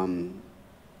to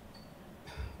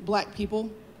Black people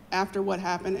after what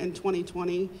happened in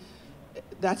 2020.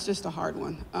 That's just a hard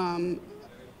one.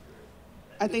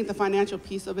 I think the financial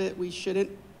piece of it, we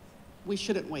shouldn't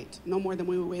wait. No more than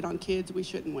we would wait on kids, we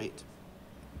shouldn't wait.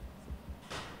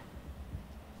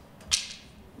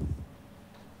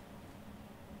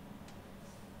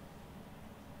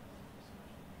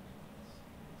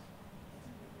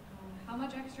 How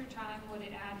much extra time would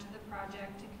it add to the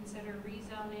project to consider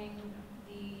rezoning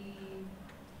I'm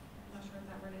not sure what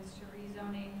that word is, to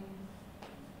rezoning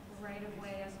right of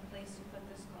way as a place to put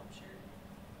the sculpture?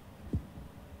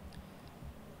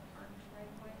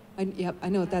 Yep, I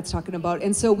know what that's talking about.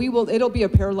 And so it'll be a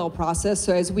parallel process.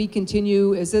 So as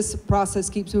this process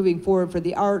keeps moving forward for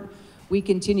the art, we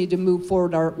continue to move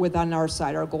forward on our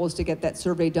side. Our goal is to get that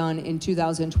survey done in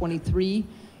 2023.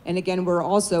 And again, we're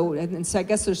also, and so I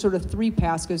guess there's sort of 3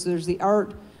 paths, because there's the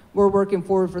art, we're working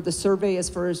forward for the survey as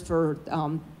far as for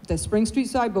the Spring Street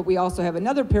side, but we also have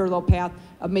another parallel path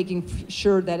of making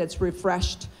sure that it's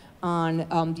refreshed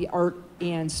on the art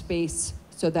and space,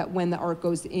 so that when the art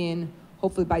goes in,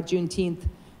 hopefully by Juneteenth,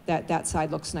 that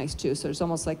side looks nice too. So there's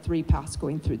almost like 3 paths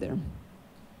going through there.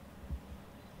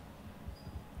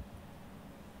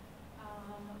 All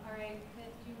right, do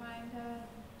you mind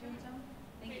doing some?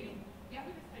 Thank you. Yeah.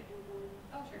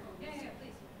 Oh, sure. Yeah,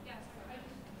 please. Yeah,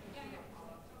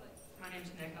 My name's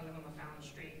Nick. I live on LaFallon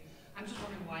Street. I'm just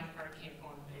wondering why the art can't go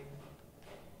on the pavement.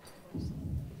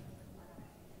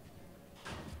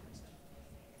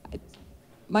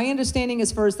 My understanding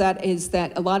as far as that is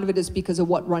that a lot of it is because of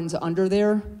what runs under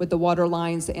there with the water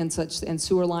lines and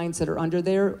sewer lines that are under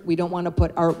there. We don't want to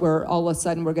put art where all of a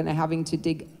sudden we're going to having to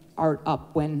dig art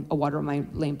up when a water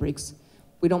lane breaks.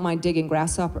 We don't mind digging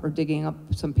grass up or digging up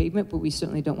some pavement, but we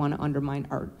certainly don't want to undermine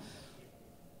art.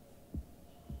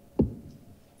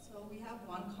 So we have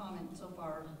one comment so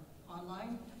far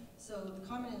online. So the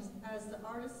comment is, as the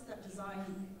artist that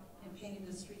designed and painted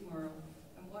the street mural,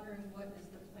 I'm wondering what is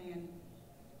the plan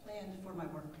for my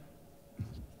work?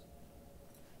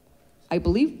 I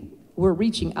believe we're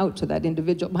reaching out to that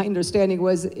individual. My understanding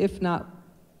was, if not,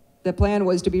 the plan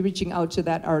was to be reaching out to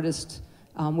that artist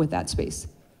with that space.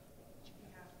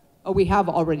 Oh, we have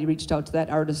already reached out to that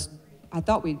artist. I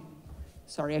thought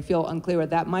sorry, I feel unclear with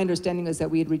that. My understanding is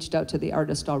that we had reached out to the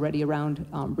artist already around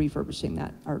refurbishing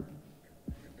that art.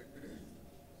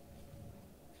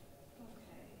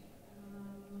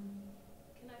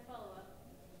 Can I follow up?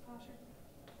 Oh, sure.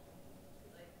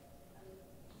 I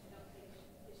don't think,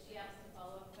 did she ask a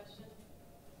follow-up question?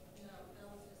 No, that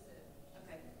was just it.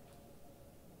 Okay.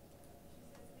 She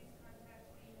said, please contact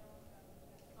me.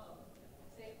 Oh,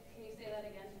 can you say that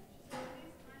again?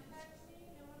 Please contact me.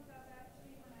 No one got back to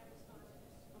me when I responded.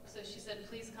 So she said,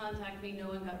 please contact me.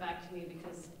 No one got back to me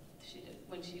because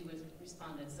when she was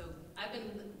responded. So I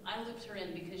looped her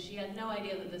in because she had no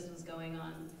idea that this was going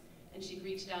on. And she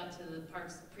reached out to the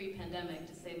parks pre-pandemic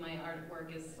to say, my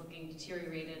artwork is looking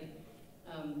deteriorated.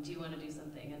 Do you want to do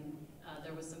something? And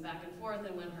there was some back and forth,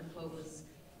 and when her quote was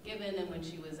given and when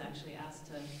she was actually asked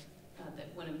to,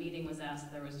 when a meeting was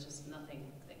asked, there was just nothing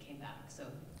that came back. So.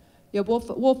 Yeah,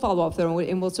 we'll follow up there,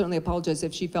 and we'll certainly apologize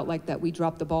if she felt like that we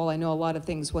dropped the ball. I know a lot of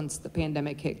things once the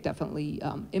pandemic hit definitely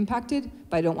impacted,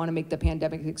 but I don't want to make the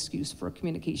pandemic an excuse for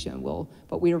communication.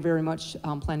 But we are very much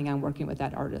planning on working with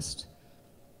that artist.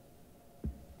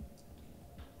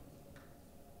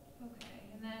 Okay,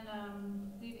 and then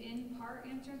we've in part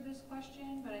answered this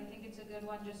question, but I think it's a good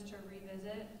one just to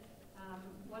revisit.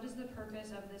 What is the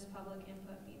purpose of this public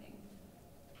input meeting?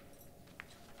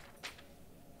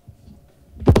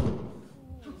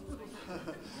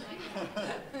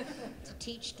 To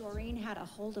teach Doreen how to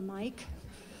hold a mic.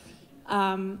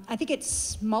 I think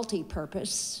it's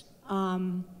multi-purpose.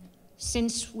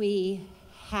 Since we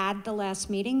had the last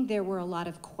meeting, there were a lot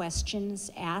of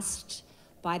questions asked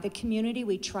by the community.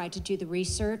 We tried to do the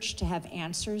research to have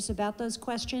answers about those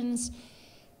questions.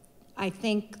 I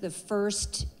think the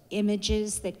first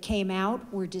images that came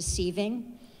out were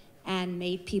deceiving and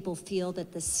made people feel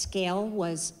that the scale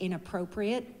was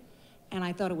inappropriate. And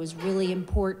I thought it was really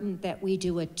important that we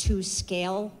do a 2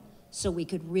 scale so we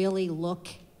could really look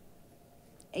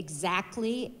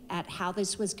exactly at how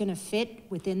this was going to fit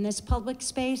within this public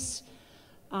space.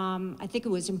 I think it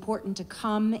was important to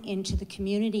come into the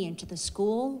community, into the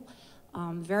school,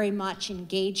 very much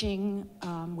engaging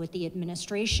with the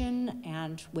administration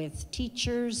and with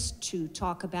teachers to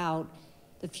talk about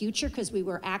the future, because we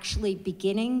were actually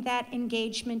beginning that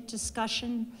engagement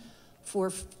discussion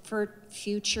for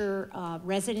future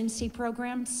residency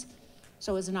programs.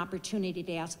 So it was an opportunity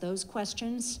to ask those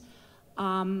questions.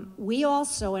 We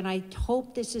also, and I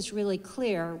hope this is really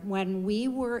clear, when we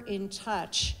were in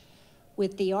touch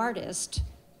with the artist,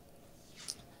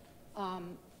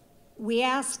 we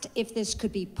asked if this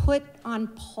could be put on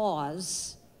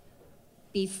pause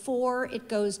before it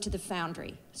goes to the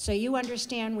foundry. So you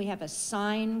understand we have a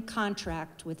signed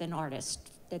contract with an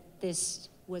artist that this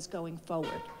was going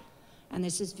forward. And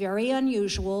this is very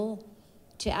unusual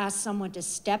to ask someone to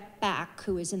step back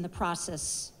who is in the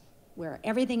process where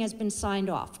everything has been signed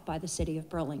off by the city of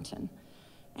Burlington,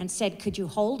 and said, could you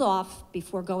hold off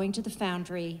before going to the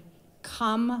foundry,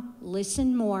 come,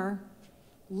 listen more,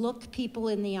 look people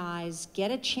in the eyes, get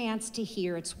a chance to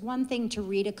hear. It's one thing to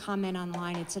read a comment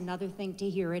online, it's another thing to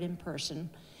hear it in person.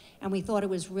 And we thought it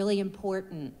was really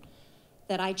important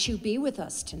that I2 be with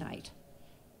us tonight.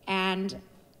 And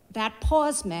that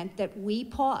pause meant that we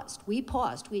paused. We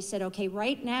said, okay,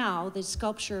 right now, the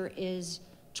sculpture is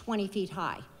 20 feet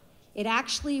high. It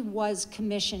actually was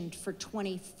commissioned for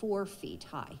 24 feet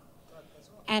high.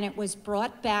 And it was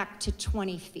brought back to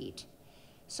 20 feet.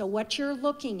 So what you're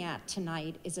looking at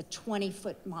tonight is a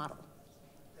 20-foot model.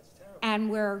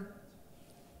 And we're,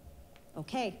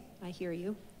 okay, I hear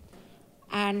you.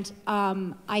 And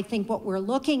I think what we're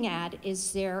looking at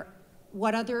is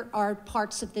what other are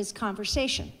parts of this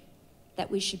conversation that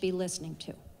we should be listening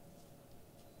to.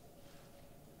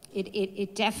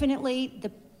 It definitely,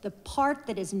 the part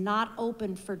that is not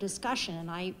open for discussion, and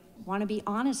I want to be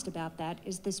honest about that,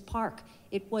 is this park.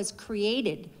 It was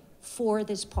created for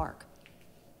this park.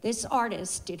 This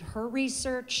artist did her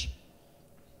research,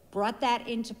 brought that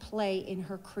into play in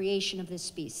her creation of this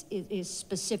piece. It is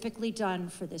specifically done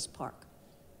for this park.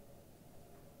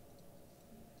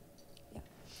 I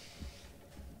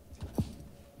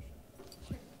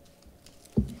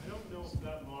don't know if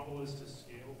that model is to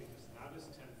scale because that is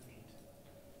 10 feet.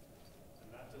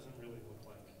 And that doesn't really look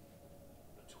like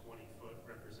a 20-foot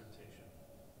representation.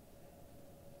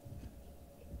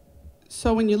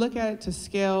 So when you look at it to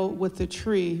scale with the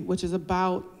tree, which is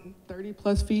about 30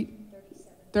 plus feet,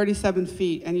 37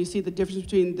 feet, and you see the difference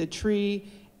between the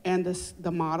tree and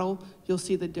the model, you'll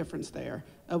see the difference there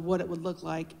of what it would look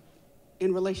like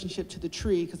in relationship to the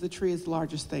tree, because the tree is the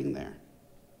largest thing there.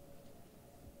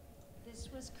 This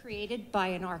was created by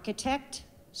an architect,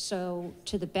 so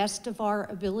to the best of our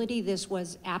ability, this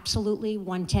was absolutely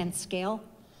 1/10 scale.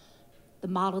 The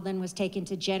model then was taken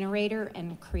to generator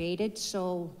and created,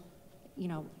 so, you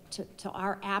know, to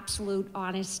our absolute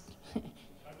honest,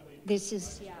 this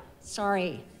is, yeah,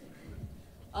 sorry.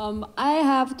 I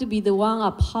have to be the one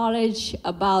apologize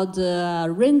about the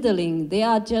rendering. They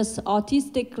are just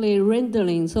artistically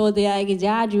rendering, so they are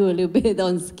exaggerate a little bit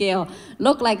on scale.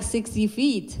 Look like 60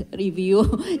 feet if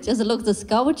you just look at the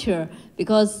sculpture,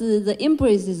 because the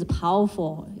impress is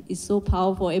powerful. It's so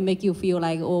powerful, it makes you feel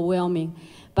like overwhelming.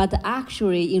 But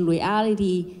actually, in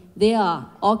reality, they are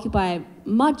occupy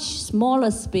much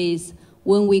smaller space.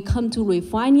 When we come to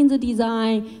refining the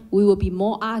design, we will be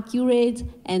more accurate,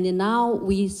 and then now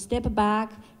we step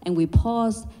back and we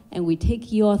pause and we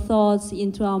take your thoughts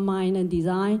into our mind and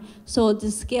design. So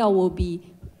the scale will be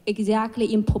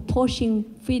exactly in proportion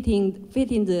fitting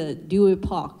the Dewey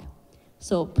Park.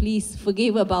 So please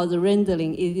forgive about the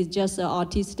rendering. It is just an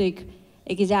artistic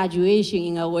exaggeration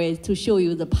in a way to show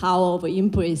you the power of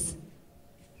impress.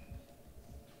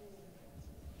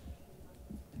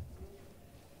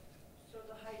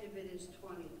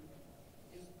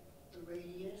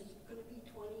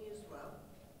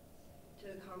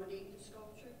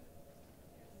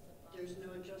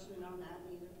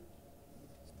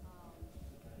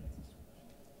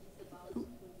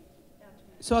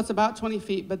 So it's about 20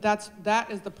 feet, but that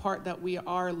is the part that we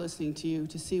are listening to you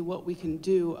to see what we can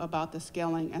do about the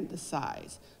scaling and the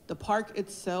size. The park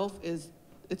itself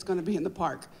it's going to be in the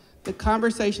park. The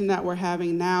conversation that we're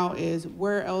having now is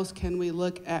where else can we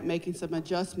look at making some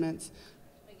adjustments,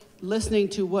 listening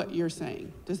to what you're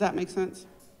saying. Does that make sense?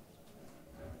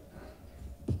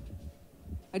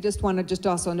 I just want to just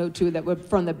also note too that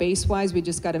from the base-wise, we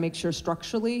just got to make sure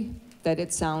structurally that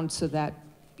it sounds so that,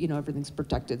 you know, everything's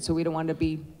protected. So we don't want to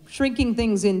be shrinking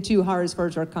things in too hard as far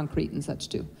as our concrete and such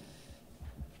too.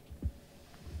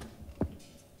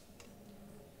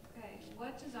 Okay,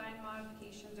 what design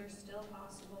modifications are still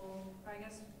possible? I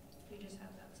guess we just have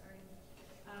that, sorry.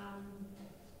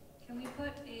 Can we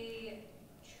put a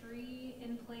tree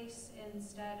in place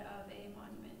instead of a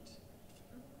monument?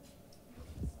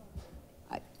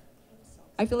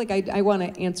 I feel like I want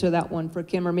to answer that one for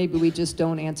Kim, or maybe we just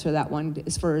don't answer that one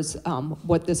as far as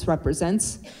what this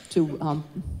represents to.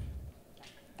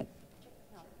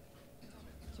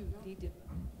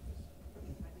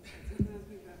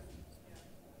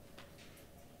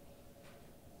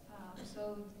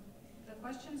 So the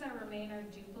questions that remain are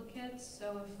duplicates,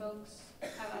 so if folks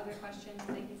have other questions,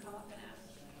 they can come up and ask.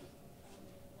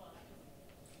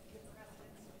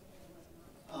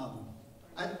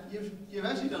 You've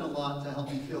actually done a lot to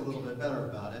help me feel a little bit better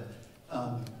about it.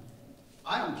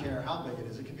 I don't care how big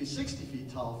it is. It could be 60 feet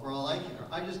tall for all I care.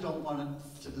 I just don't want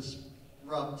it to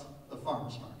disrupt the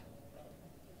farmer's market.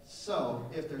 So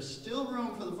if there's still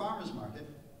room for the farmer's market,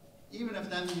 even if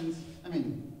that means, I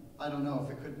mean, I don't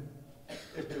know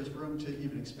if there's room to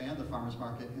even expand the farmer's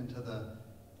market into the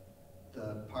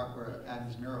park where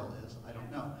Adam's mural is, I don't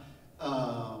know.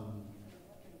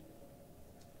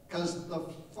 Because the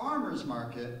farmer's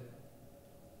market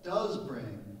does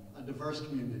bring a diverse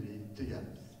community together.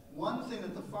 One thing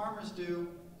that the farmers do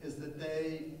is that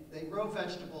they grow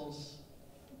vegetables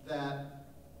that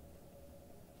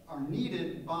are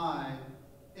needed by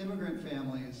immigrant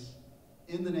families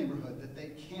in the neighborhood that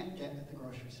they can't get at the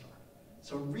grocery store.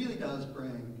 So it really does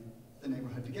bring the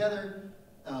neighborhood together.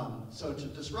 So to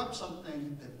disrupt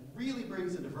something that really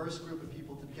brings a diverse group of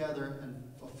people together and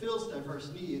fulfills diverse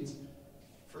needs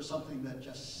for something that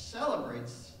just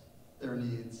celebrates their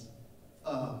needs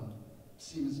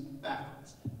seems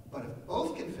backwards. But if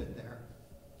both can fit there,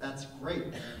 that's great.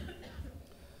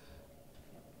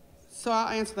 So I'll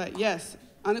answer that, yes,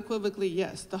 unequivocally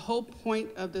yes. The whole point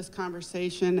of this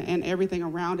conversation and everything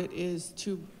around it is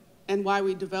to, and why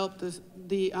we developed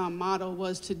the model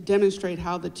was to demonstrate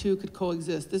how the two could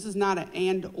coexist. This is not an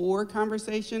and/or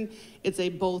conversation, it's a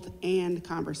both and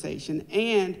conversation.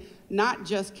 And not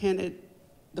just can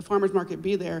the farmer's market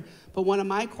be there, but one of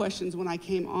my questions when I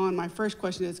came on, my first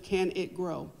question is, can it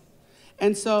grow?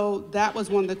 And so that was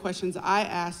one of the questions I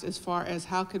asked as far as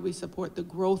how could we support the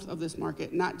growth of this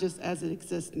market, not just as it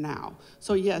exists now.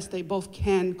 So yes, they both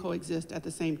can coexist at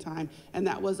the same time, and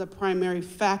that was a primary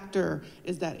factor,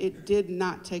 is that it did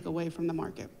not take away from the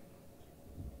market.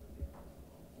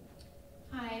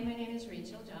 Hi, my name is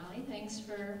Rachel Jolly. Thanks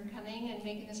for coming and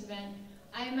making this event.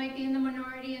 I might be in the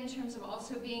minority in terms of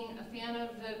also being a fan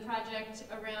of the project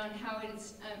around how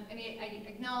it's, I mean, I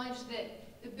acknowledge that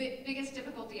the biggest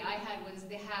difficulty I had was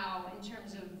the how in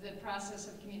terms of the process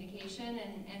of communication,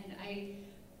 and I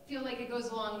feel like it goes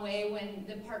a long way when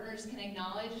the partners can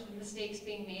acknowledge the mistakes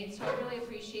being made. So I really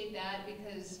appreciate that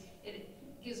because it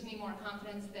gives me more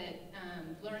confidence that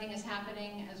learning is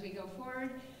happening as we go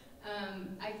forward.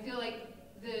 I feel like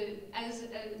as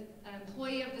an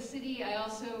employee of the city,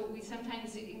 we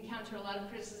sometimes encounter a lot of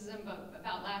criticism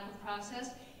about lack of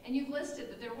process. And you've listed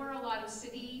that there were a lot of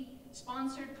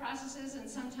city-sponsored processes, and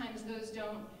sometimes those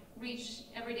don't reach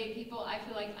everyday people. I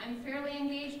feel like I'm fairly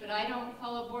engaged, but I don't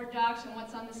follow board docs and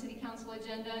what's on the city council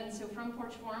agenda, and so Front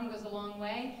Porch Forum goes a long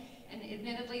way. And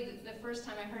admittedly, the first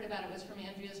time I heard about it was from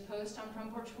Andrea's post on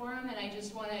Front Porch Forum, and I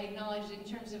just want to acknowledge in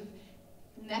terms of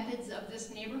methods of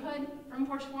this neighborhood, Front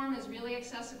Porch Forum is really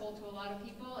accessible to a lot of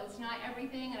people. It's not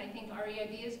everything, and I think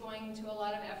REIB is going to a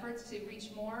lot of efforts to reach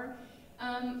more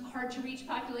hard-to-reach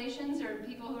populations or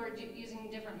people who are using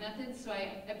different methods, so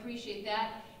I appreciate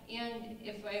that. And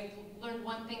if I've learned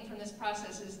one thing from this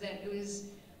process is that it was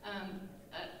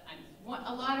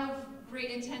a lot of great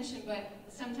intention, but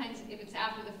sometimes if it's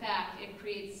after the fact, it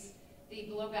creates, the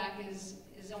blowback is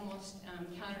almost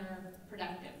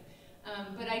counterproductive.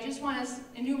 But I just want to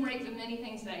enumerate the many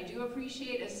things that I do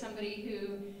appreciate as somebody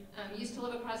who used to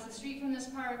live across the street from this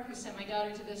park, who sent my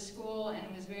daughter to this school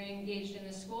and was very engaged in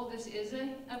this school. This is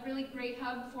a really great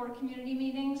hub for community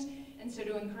meetings, and so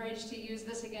to encourage to use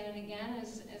this again and again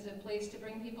as a place to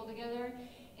bring people together.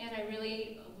 And I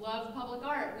really love public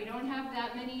art. We don't have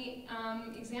that many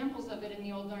examples of it in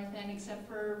the Old North End except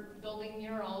for building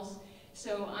murals.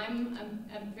 So I'm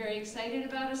very excited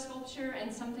about a sculpture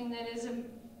and something that is an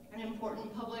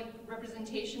important public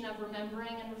representation of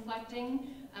remembering and reflecting.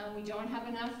 We don't have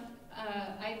enough,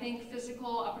 I think,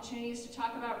 physical opportunities to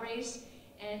talk about race,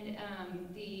 and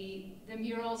the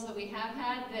murals that we have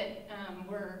had that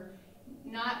were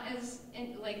not as,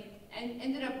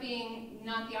 ended up being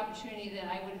not the opportunity that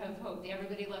I would have hoped. The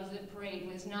Everybody Loves the Parade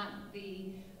was not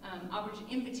the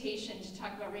invitation to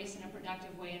talk about race in a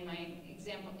productive way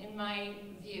in my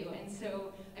view. And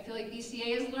so I feel like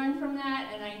BCA has learned from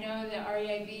that, and I know that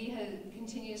REIB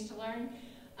continues to learn.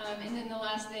 And then the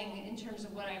last thing in terms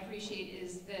of what I appreciate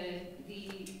is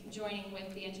the joining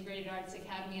with the Integrated Arts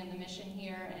Academy and the mission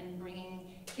here and bringing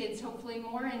kids hopefully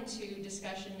more into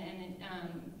discussion and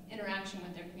interaction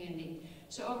with their community.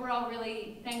 So overall,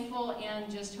 really thankful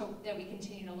and just hope that we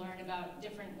continue to learn about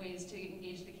different ways to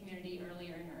engage the community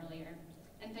earlier and earlier.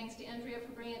 And thanks to Andrea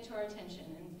for bringing it to our attention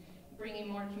and bringing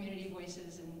more community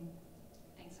voices, and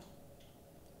thanks all.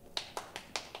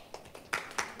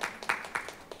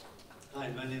 Hi,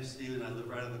 my name's Steven. I live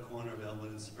right on the corner of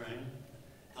Elmwood and Spring.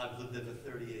 I've lived there for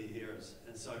 38 years,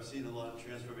 and so I've seen a lot of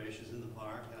transformations in the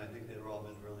park, and I think they've all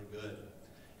been really good.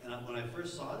 And when I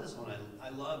first saw this one, I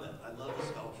love it. I love the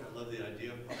sculpture. I love the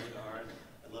idea of public art.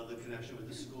 I love the connection with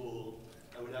the school.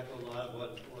 I would echo a lot of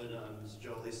what Ms.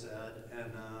 Jolie said.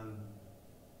 And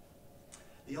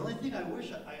the only thing I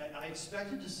wish, I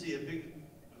expected to see a big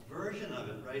version of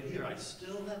it right here. I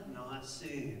still have not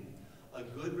seen a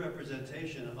good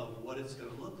representation of what it's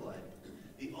going to look like.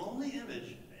 The only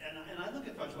image, and I look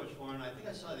at Front Porch Forum, and I think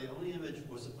I saw the only image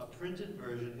was a printed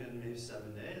version in maybe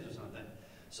 7 days or something.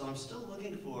 So I'm still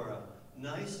looking for a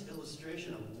nice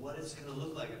illustration of what it's going to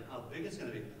look like and how big it's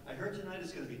going to be. I heard tonight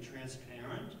it's going to be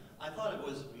transparent. I thought it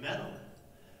was metal.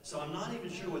 So I'm not even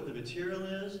sure what the material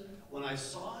is. When I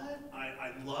saw it,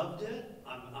 I loved it.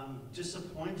 I'm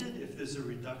disappointed if there's a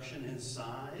reduction in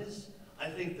size. I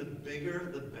think the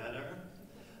bigger, the better.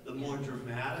 The more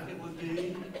dramatic it would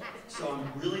be. So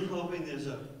I'm really hoping there's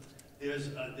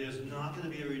not going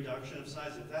to be a reduction of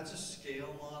size. If that's a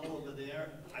scale model over there,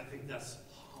 I think that's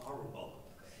horrible.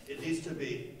 It needs to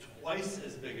be twice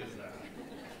as big as that.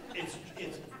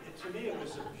 To me, it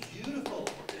was a beautiful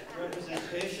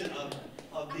representation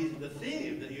of the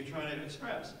theme that you're trying to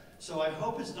express. So I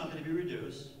hope it's not going to be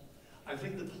reduced. I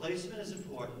think the placement is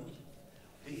important.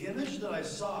 The image that I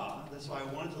saw, that's why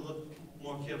I wanted to look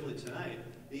more carefully tonight,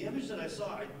 the image that I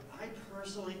saw, I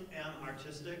personally am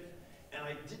artistic, and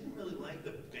I didn't really like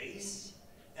the base,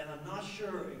 and I'm not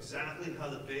sure exactly how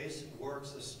the base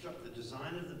works, the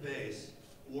design of the base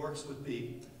works with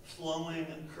the flowing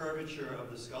curvature of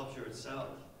the sculpture itself.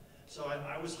 So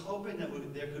I was hoping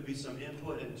that there could be some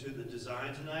input into the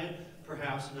design tonight,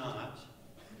 perhaps not,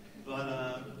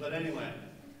 but anyway.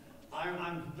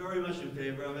 I'm very much in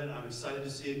favor of it. I'm excited to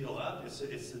see it go up. It's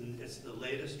the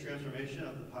latest transformation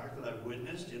of the park that I've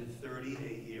witnessed in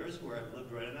 38 years, where I've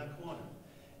lived right in that corner.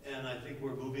 And I think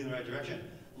we're moving in the right direction.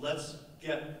 Let's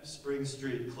get Spring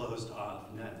Street closed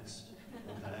off next,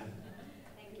 okay?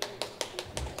 Thank you.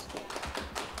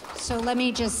 So let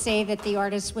me just say that the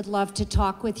artist would love to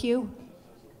talk with you.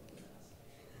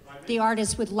 the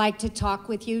artist would like to talk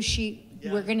with you.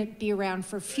 Yeah. We're going to be around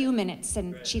for a few minutes,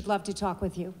 and Great. she'd love to talk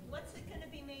with you. What's it gonna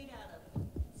be made out of?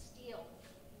 Steel.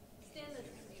 Stainless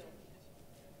steel.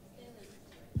 Stainless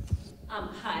steel.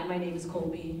 Hi, my name is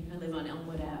Colby. I live on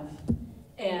Elmwood Ave.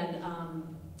 And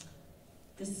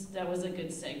that was a good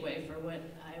segue for what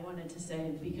I wanted to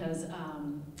say, because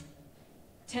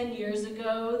 10 years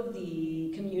ago,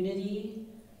 the community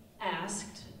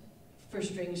asked for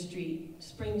Spring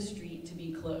Street to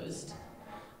be closed.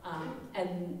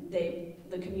 And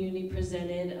the community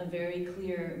presented a very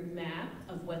clear map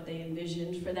of what they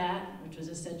envisioned for that, which was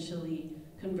essentially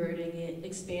converting it,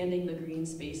 expanding the green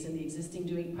space in the existing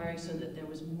Dewey Park so that there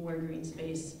was more green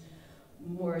space,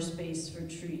 more space for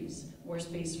trees, more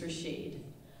space for shade.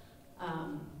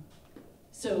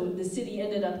 So the city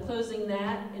ended up closing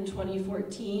that in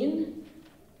 2014.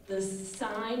 The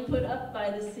sign put up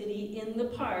by the city in the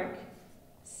park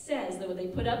says, that what they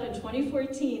put up in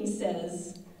 2014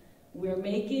 says, we're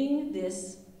making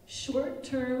this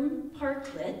short-term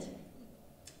parklet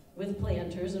with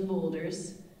planters and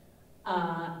boulders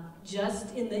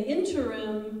just in the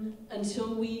interim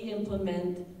until we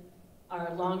implement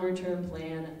our longer-term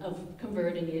plan of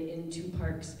converting it into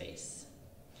park space.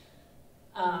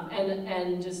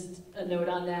 And just a note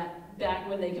on that, back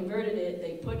when they converted it,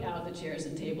 they put out the chairs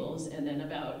and tables, and then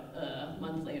about a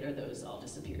month later, those all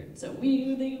disappeared. So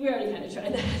we already kind of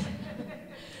tried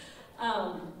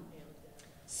that.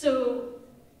 So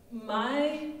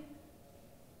my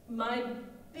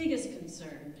biggest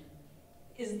concern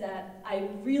is that I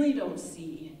really don't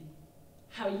see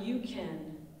how you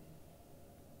can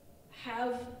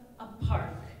have a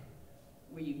park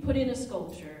where you put in a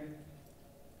sculpture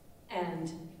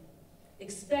and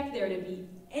expect there to be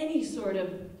any sort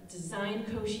of design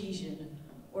cohesion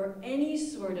or any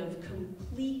sort of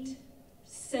complete,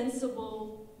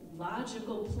 sensible,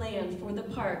 logical plan for the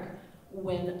park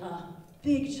when a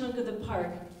big chunk of the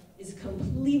park is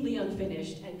completely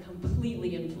unfinished and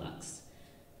completely in flux.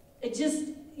 It just,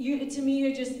 to me,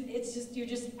 you're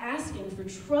just asking for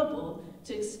trouble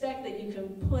to expect that you can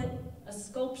put a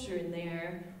sculpture in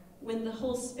there when the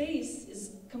whole space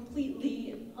is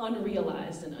completely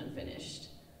unrealized and unfinished.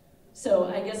 So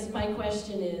I guess my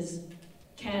question is,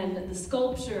 can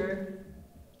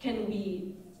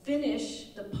we finish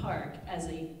the park as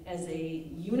a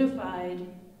unified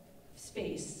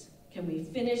space? Can we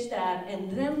finish that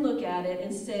and then look at it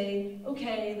and say,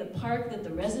 okay, the park that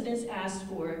the residents asked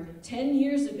for 10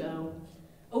 years ago,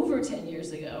 over 10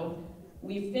 years ago,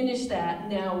 we finished that,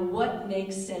 now what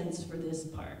makes sense for this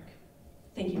park?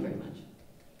 Thank you very much.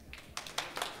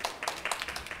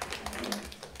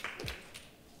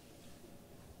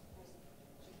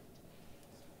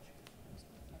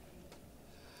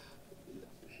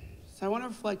 So I want to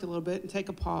reflect a little bit and take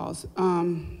a pause.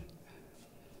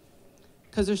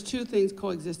 Because there's two things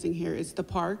coexisting here. It's the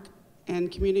park and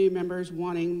community members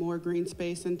wanting more green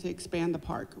space and to expand the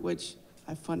park, which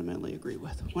I fundamentally agree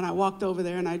with. When I walked over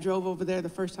there and I drove over there the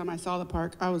first time I saw the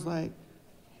park, I was like,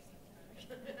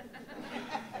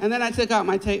 and then I took out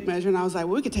my tape measure and I was like,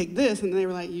 well, we could take this. And they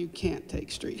were like, you can't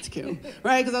take streets, Kim,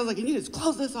 right? Because I was like, you need to just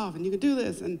close this off and you can do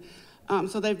this. And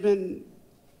so they've been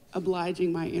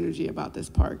obliging my energy about this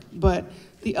park. But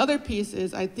the other piece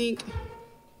is, I think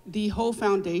the whole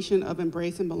foundation of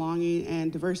embracing belonging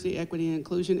and diversity, equity, and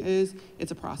inclusion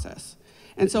it's a process.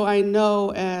 And so I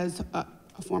know as a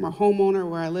former homeowner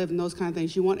where I live and those kind of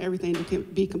things, you want everything to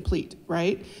be complete,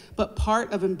 right? But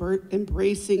part of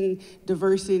embracing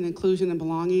diversity and inclusion and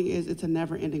belonging is it's a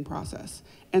never-ending process.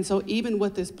 And so even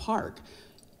with this park,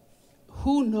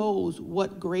 who knows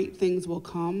what great things will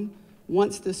come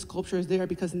once this sculpture is there,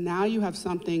 because now you have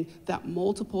something that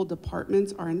multiple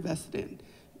departments are invested in.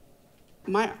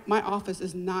 My office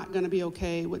is not going to be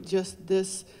okay with just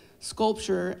this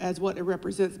sculpture as what it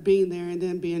represents being there and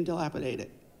then being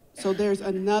dilapidated. So there's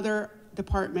another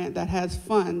department that has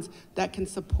funds that can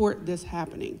support this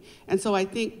happening. And so I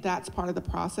think that's part of the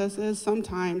process is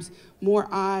sometimes more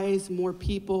eyes, more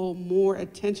people, more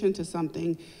attention to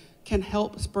something can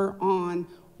help spur on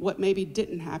what maybe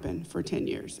didn't happen for 10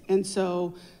 years. And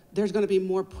so there's going to be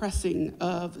more pressing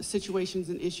of situations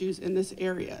and issues in this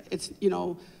area. It's,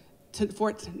 for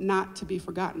it not to be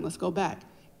forgotten. Let's go back.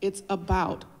 It's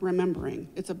about remembering,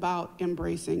 it's about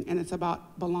embracing, and it's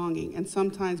about belonging. And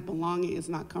sometimes belonging is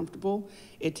not comfortable.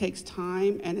 It takes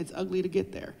time, and it's ugly to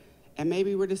get there. And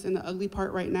maybe we're just in the ugly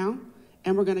part right now,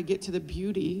 and we're gonna get to the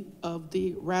beauty of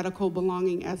the radical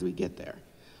belonging as we get there.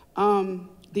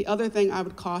 The other thing I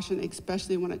would caution,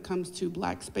 especially when it comes to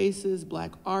Black spaces,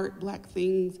 Black art, Black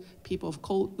things, people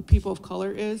of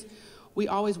color is, we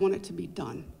always want it to be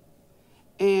done.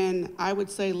 And I would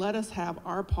say let us have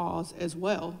our pause as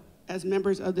well as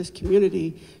members of this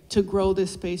community to grow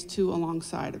this space too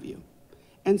alongside of you.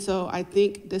 And so I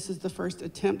think this is the first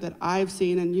attempt that I've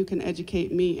seen, and you can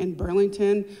educate me, in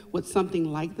Burlington with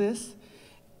something like this.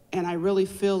 And I really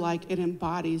feel like it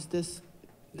embodies this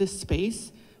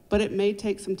space, but it may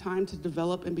take some time to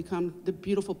develop and become the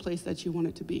beautiful place that you want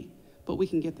it to be, but we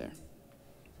can get there.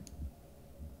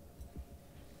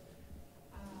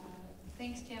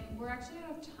 Thanks, Kim. We're actually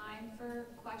out of time for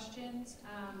questions.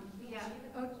 Yeah.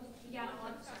 Oh, yeah.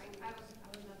 No, I'm sorry. I was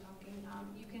not talking.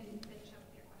 You can finish up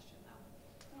with your question, though.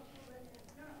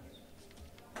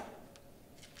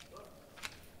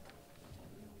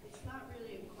 It's not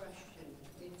really a question.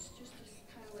 It's just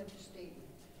kind of like a statement.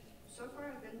 So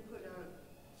far, I've been put out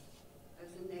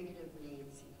as a negative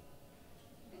Nancy,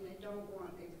 and I don't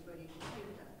want everybody to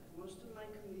think that. Most of my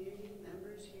community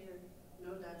members here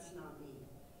know that's not me.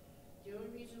 The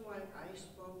only reason why I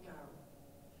spoke out,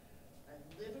 I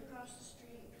live across the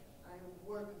street, I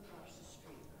work across the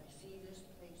street, I see this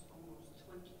place almost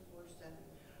 24/7.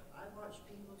 I watch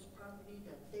people's property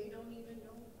that they don't even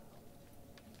know about.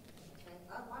 Okay?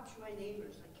 I watch my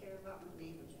neighbors, I care about my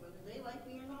neighbors, whether they like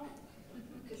me or not,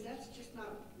 because that's just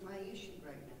not my issue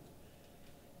right now.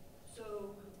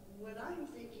 So what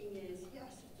I'm thinking is,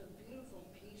 yes, it's a beautiful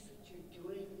piece that you're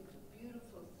doing, it's a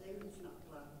beautiful thing, it's not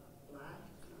black, it's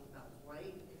not about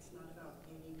white, it's not about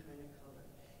any kind of color.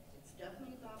 It's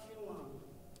definitely about belonging.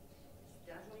 It's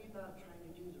definitely about trying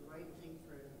to do the right thing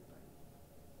for everybody.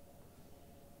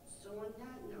 So on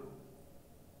that note,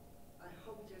 I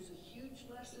hope there's a huge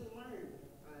lesson learned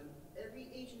on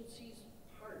every agency's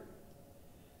part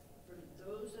for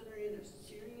those that are in a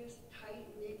serious,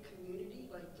 tight-knit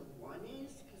community like the one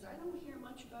is, because I don't hear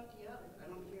much about the other. I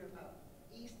don't hear about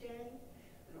East End.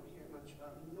 I don't hear much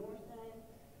about North End.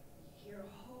 You hear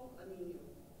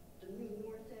the new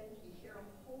North End, you hear a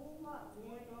whole lot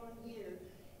going on here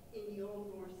in the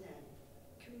old North End.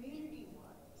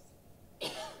 Community-wise,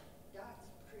 that's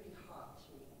pretty hot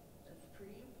to me. That's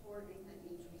pretty important. That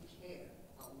means we care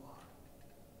a lot.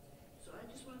 So I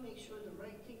just want to make sure the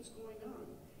right thing's going on.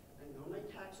 I know my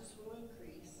taxes will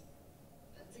increase.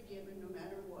 That's a given no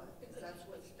matter what, because that's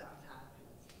what stuff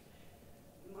happens.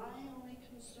 My only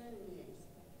concern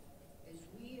is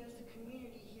we as a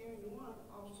community here in New York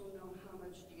also know how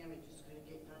much damage is going to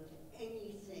get done to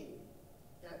anything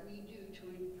that we do to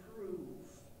improve.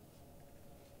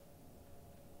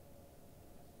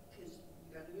 Because you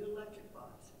got a new electric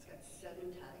box, it's got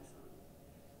 7 tags on it.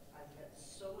 I've got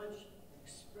so much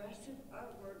expressive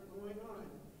artwork going on,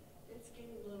 it's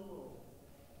getting a little old.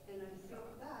 And I feel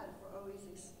bad for always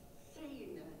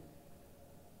saying that.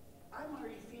 I'm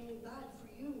already feeling bad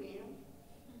for you, ma'am.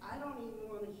 I don't even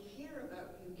want to hear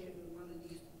about you getting one of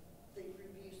these thing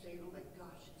reviews saying, oh my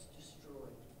gosh, it's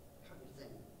destroyed, kind of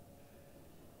thing.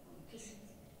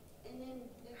 And then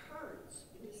it hurts,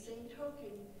 in the same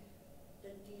token,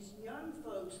 that these young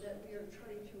folks that we are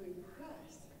trying to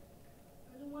impress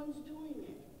are the ones doing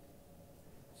it.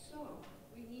 So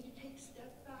we need to take a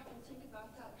step back and think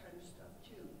about that kind of stuff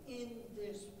too, in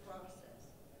this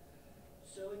process.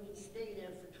 So it can stay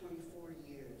there for 24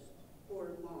 years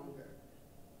or longer.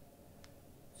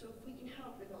 So if we can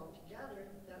help it all together,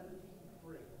 that would be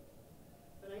great.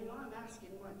 But I know I'm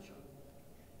asking much on it.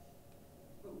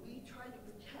 But we try to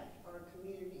protect our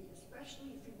community,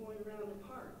 especially if you're going around the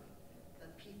park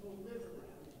that people live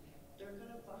around. They're going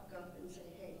to buck up and say,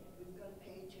 hey, we've got to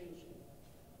pay attention.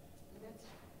 And that's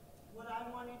what I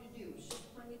wanted to do, is just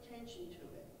bring attention to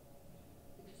it.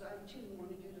 Because I too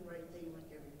want to do the right thing like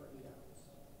everybody else.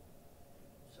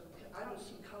 So I don't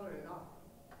see color at all.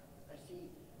 I see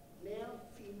male,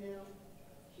 female,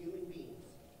 human beings.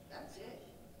 That's it.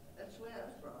 That's the way I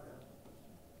was brought up.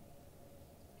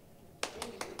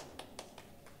 Thank you.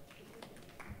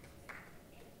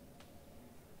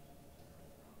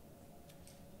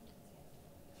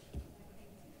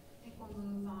 I think we'll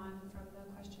move on from the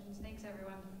questions. Thanks,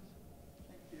 everyone.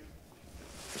 Thank you.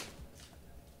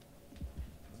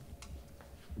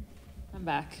 I'm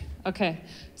back. Okay,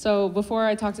 so before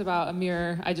I talked about a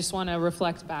mirror, I just want to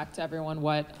reflect back to everyone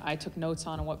what I took notes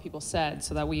on and what people said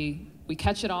so that we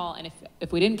catch it all. And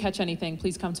if we didn't catch anything,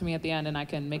 please come to me at the end and I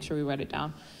can make sure we write it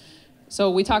down. So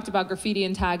we talked about graffiti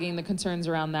and tagging, the concerns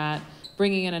around that,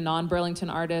 bringing in a non-Burlington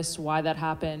artist, why that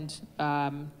happened,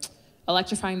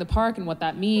 electrifying the park and what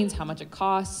that means, how much it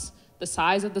costs, the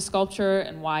size of the sculpture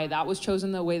and why that was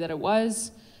chosen the way that it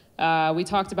was. We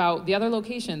talked about the other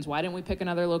locations. Why didn't we pick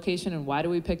another location and why do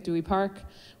we pick Dewey Park?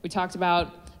 We talked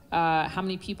about how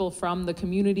many people from the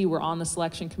community were on the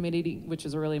selection committee, which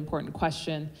is a really important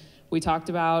question. We talked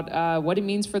about what it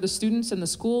means for the students in the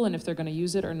school and if they're going to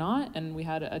use it or not. And we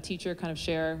had a teacher kind of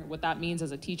share what that means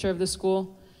as a teacher of the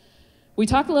school. We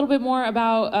talked a little bit more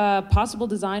about possible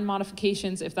design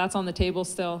modifications, if that's on the table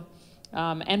still.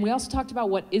 And we also talked about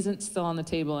what isn't still on the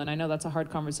table. And I know that's a hard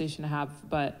conversation to have,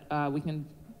 but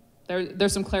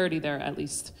there's some clarity there at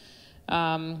least. We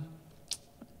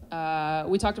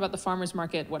talked about the farmers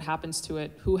market, what happens to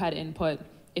it, who had input,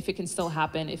 if it can still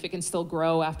happen, if it can still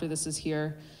grow after this is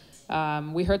here.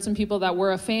 We heard some people that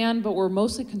were a fan, but were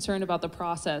mostly concerned about the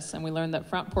process, and we learned that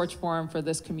Front Porch Forum for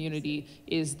this community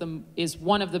is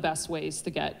one of the best ways to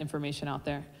get information out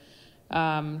there.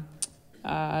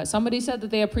 Somebody said that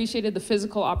they appreciated the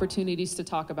physical opportunities to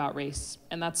talk about race,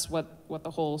 and that's what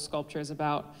the whole sculpture is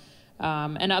about.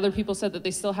 And other people said that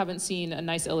they still haven't seen a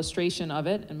nice illustration of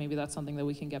it, and maybe that's something that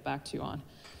we can get back to you on.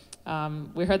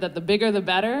 We heard that the bigger the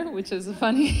better, which is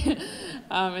funny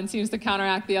and seems to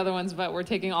counteract the other ones, but we're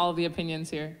taking all of the opinions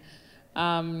here.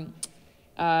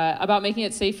 About making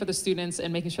it safe for the students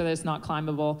and making sure that it's not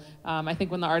climbable. I think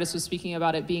when the artist was speaking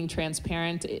about it being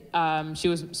transparent, she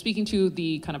was speaking to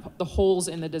the kind of the holes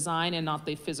in the design and not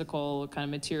the physical kind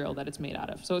of material that it's made out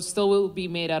of. So it still will be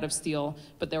made out of steel,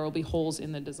 but there will be holes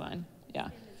in the design. Yeah,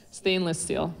 stainless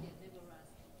steel.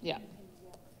 Yeah.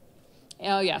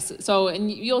 Oh, yes. So,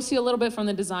 and you'll see a little bit from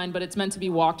the design, but it's meant to be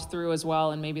walked through as well,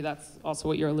 and maybe that's also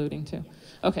what you're alluding to.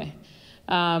 Okay.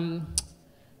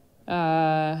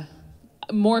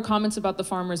 More comments about the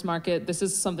farmers market. This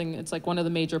is something, it's like one of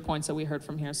the major points that we heard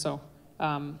from here. So,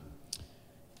 and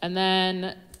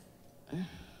then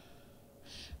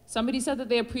somebody said that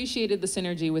they appreciated the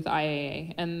synergy with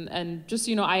IAA, and just,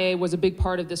 you know, IAA was a big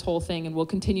part of this whole thing and will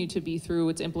continue to be through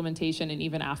its implementation and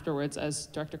even afterwards, as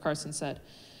Director Carson said.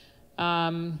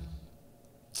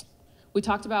 We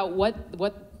talked about what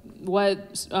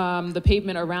the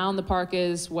pavement around the park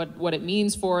is, what it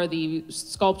means for the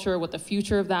sculpture, what the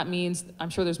future of that means.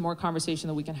 I'm sure there's more conversation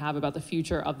that we can have about the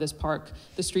future of this park,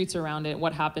 the streets around it,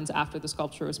 what happens after the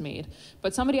sculpture was made.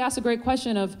 But somebody asked a great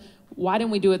question of, why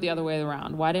didn't we do it the other way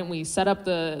around? Why didn't we set up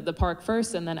the park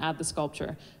first and then add the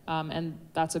sculpture? And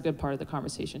that's a good part of the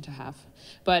conversation to have.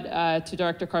 But to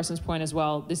Director Carson's point as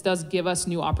well, this does give us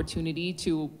new opportunity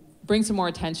to bring some more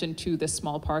attention to this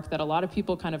small park that a lot of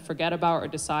people kind of forget about or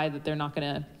decide that they're not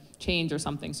going to change or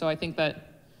something. So I think that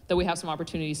we have some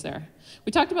opportunities there.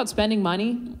 We talked about spending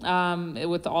money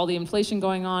with all the inflation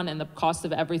going on and the cost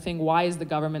of everything. Why is the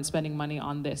government spending money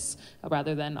on this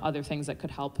rather than other things that could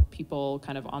help people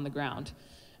kind of on the ground?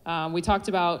 We talked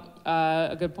about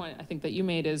a good point I think that you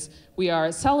made is we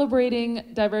are celebrating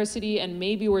diversity and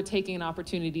maybe we're taking an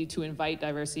opportunity to invite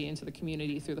diversity into the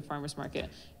community through the farmers market.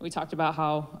 We talked about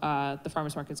how the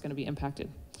farmers market is going to be impacted.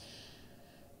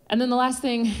 And then the last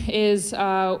thing is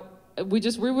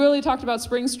we really talked about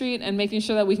Spring Street and making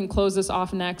sure that we can close this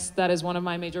off next. That is one of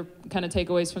my major kind of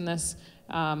takeaways from this.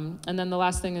 And then the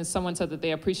last thing is someone said that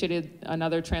they appreciated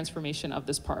another transformation of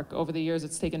this park. Over the years,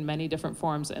 it's taken many different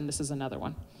forms, and this is another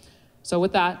one. So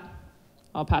with that,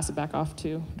 I'll pass it back off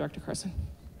to Dr. Carson.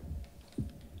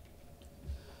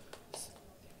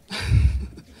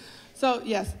 So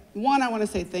yes, one, I want to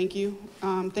say thank you.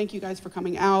 Thank you guys for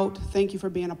coming out. Thank you for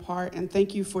being a part, and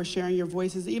thank you for sharing your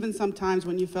voices, even sometimes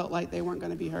when you felt like they weren't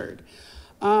going to be heard.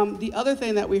 The other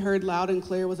thing that we heard loud and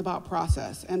clear was about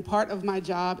process, and part of my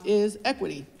job is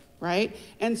equity, right?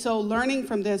 And so learning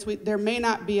from this, there may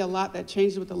not be a lot that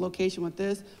changes with the location with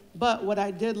this, but what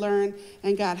I did learn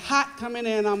and got hot coming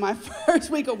in on my first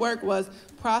week of work was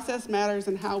process matters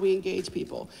and how we engage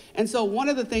people. And so one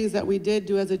of the things that we did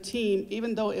do as a team,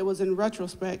 even though it was in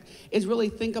retrospect, is really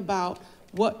think about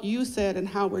what you said and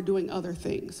how we're doing other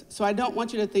things. So I don't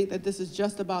want you to think that this is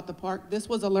just about the park. This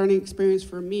was a learning experience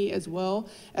for me as well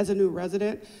as a new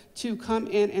resident to come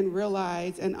in and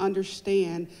realize and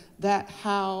understand that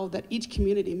that each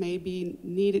community may be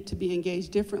needed to be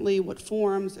engaged differently, what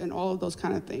forums and all of those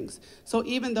kind of things. So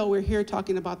even though we're here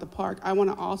talking about the park, I want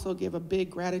to also give a big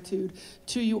gratitude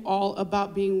to you all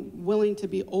about being willing to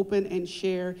be open and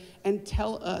share and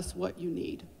tell us what you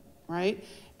need, right?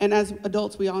 And as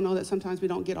adults, we all know that sometimes we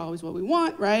don't get always what we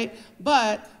want, right?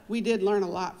 But we did learn a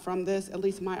lot from this, at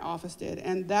least my office did.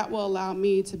 And that will allow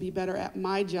me to be better at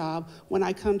my job when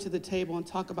I come to the table and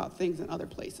talk about things in other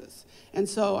places. And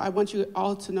so I want you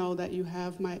all to know that you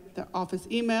have the office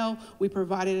email. We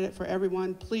provided it for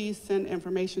everyone. Please send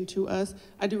information to us.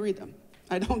 I do read them.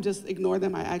 I don't just ignore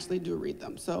them. I actually do read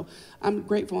them. So I'm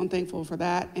grateful and thankful for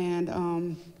that. And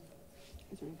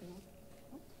is there anything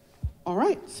else? All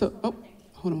right. So,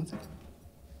 hold on one second.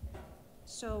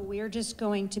 So we're just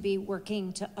going to be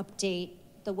working to update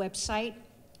the website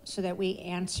so that we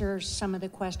answer some of the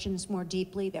questions more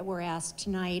deeply that were asked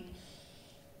tonight.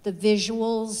 The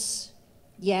visuals,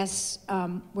 yes,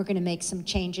 we're going to make some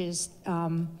changes.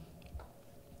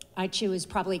 Aichu is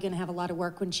probably going to have a lot of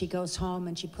work when she goes home,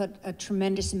 and she put a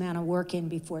tremendous amount of work in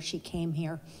before she came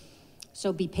here.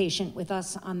 So be patient with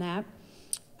us on that.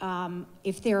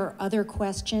 If there are other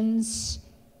questions.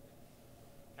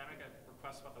 Can I make a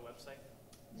request about the website?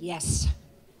 Yes.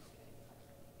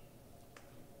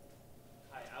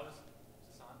 Hi, is this on?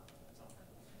 It's on.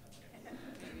 Can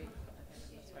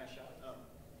I show it? Oh, all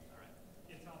right.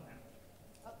 It's on now.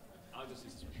 I'll just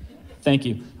use this one. Thank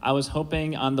you. I was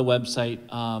hoping on the website,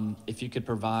 if you could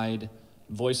provide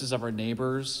voices of our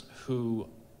neighbors who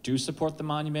do support the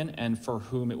monument and for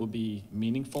whom it would be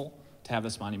meaningful to have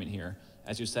this monument here.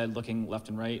 As you said, looking left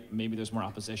and right, maybe there's more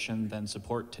opposition than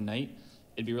support tonight.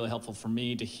 It'd be really helpful for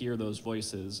me to hear those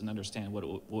voices and understand what it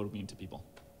would mean to people.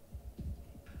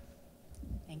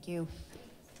 Thank you.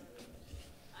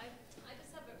 I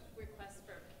just have a request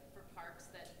for parks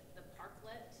that the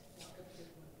parklet.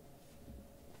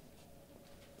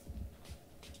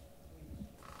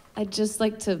 I'd just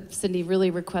like to, Cindy,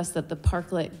 really request that the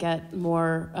parklet get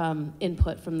more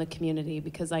input from the community,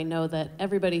 because I know that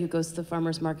everybody who goes to the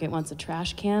farmer's market wants a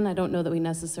trash can. I don't know that we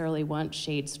necessarily want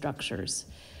shade structures.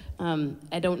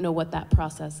 I don't know what that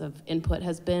process of input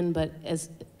has been, but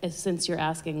since you're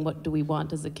asking what do we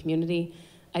want as a community,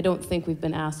 I don't think we've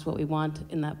been asked what we want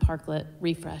in that parklet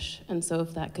refresh. And so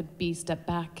if that could be stepped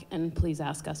back and please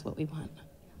ask us what we want.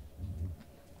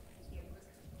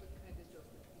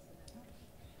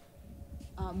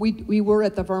 We were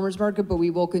at the farmer's market, but we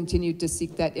will continue to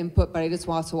seek that input. But I just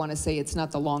also want to say it's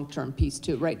not the long-term piece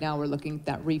too. Right now we're looking at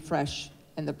that refresh,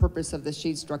 and the purpose of the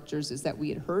shade structures is that we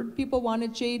had heard people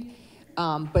wanted shade,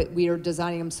 but we are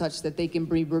designing them such that they can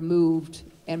be removed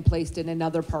and placed in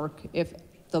another park if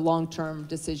the long-term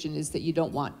decision is that you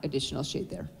don't want additional shade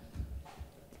there.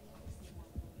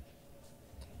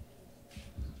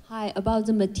 Hi, about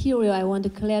the material, I want to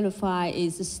clarify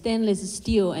is stainless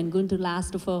steel and going to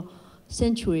last for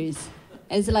centuries.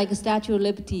 It's like a Statue of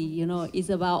Liberty, you know, it's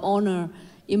about honor,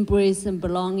 embrace, and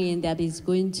belonging that is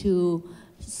going to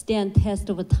stand test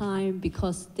of time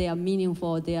because they are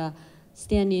meaningful, they are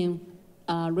standing,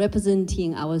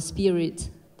 representing our spirit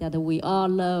that we all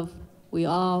love, we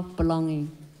all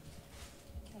belonging.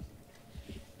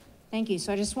 Thank you.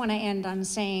 So I just want to end on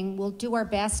saying we'll do our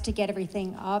best to get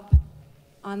everything up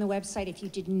on the website. If you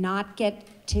did not get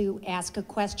to ask a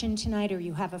question tonight or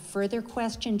you have a further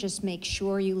question, just make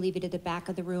sure you leave it at the back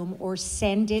of the room or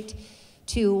send it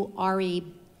to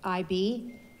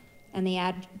REIB. And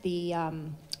the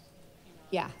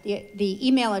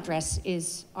email address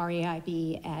is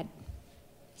REIB@City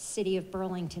of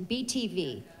Burlington,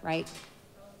 BTV, right?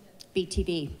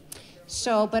 BTV.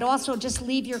 So, but also just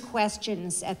leave your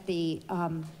questions at the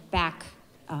back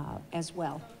as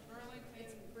well.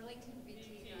 It's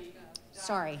burlingtonvt.gov.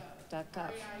 Sorry,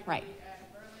 .gov, right.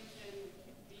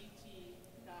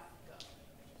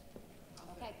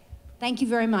 Okay. Thank you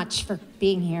very much for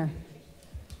being here.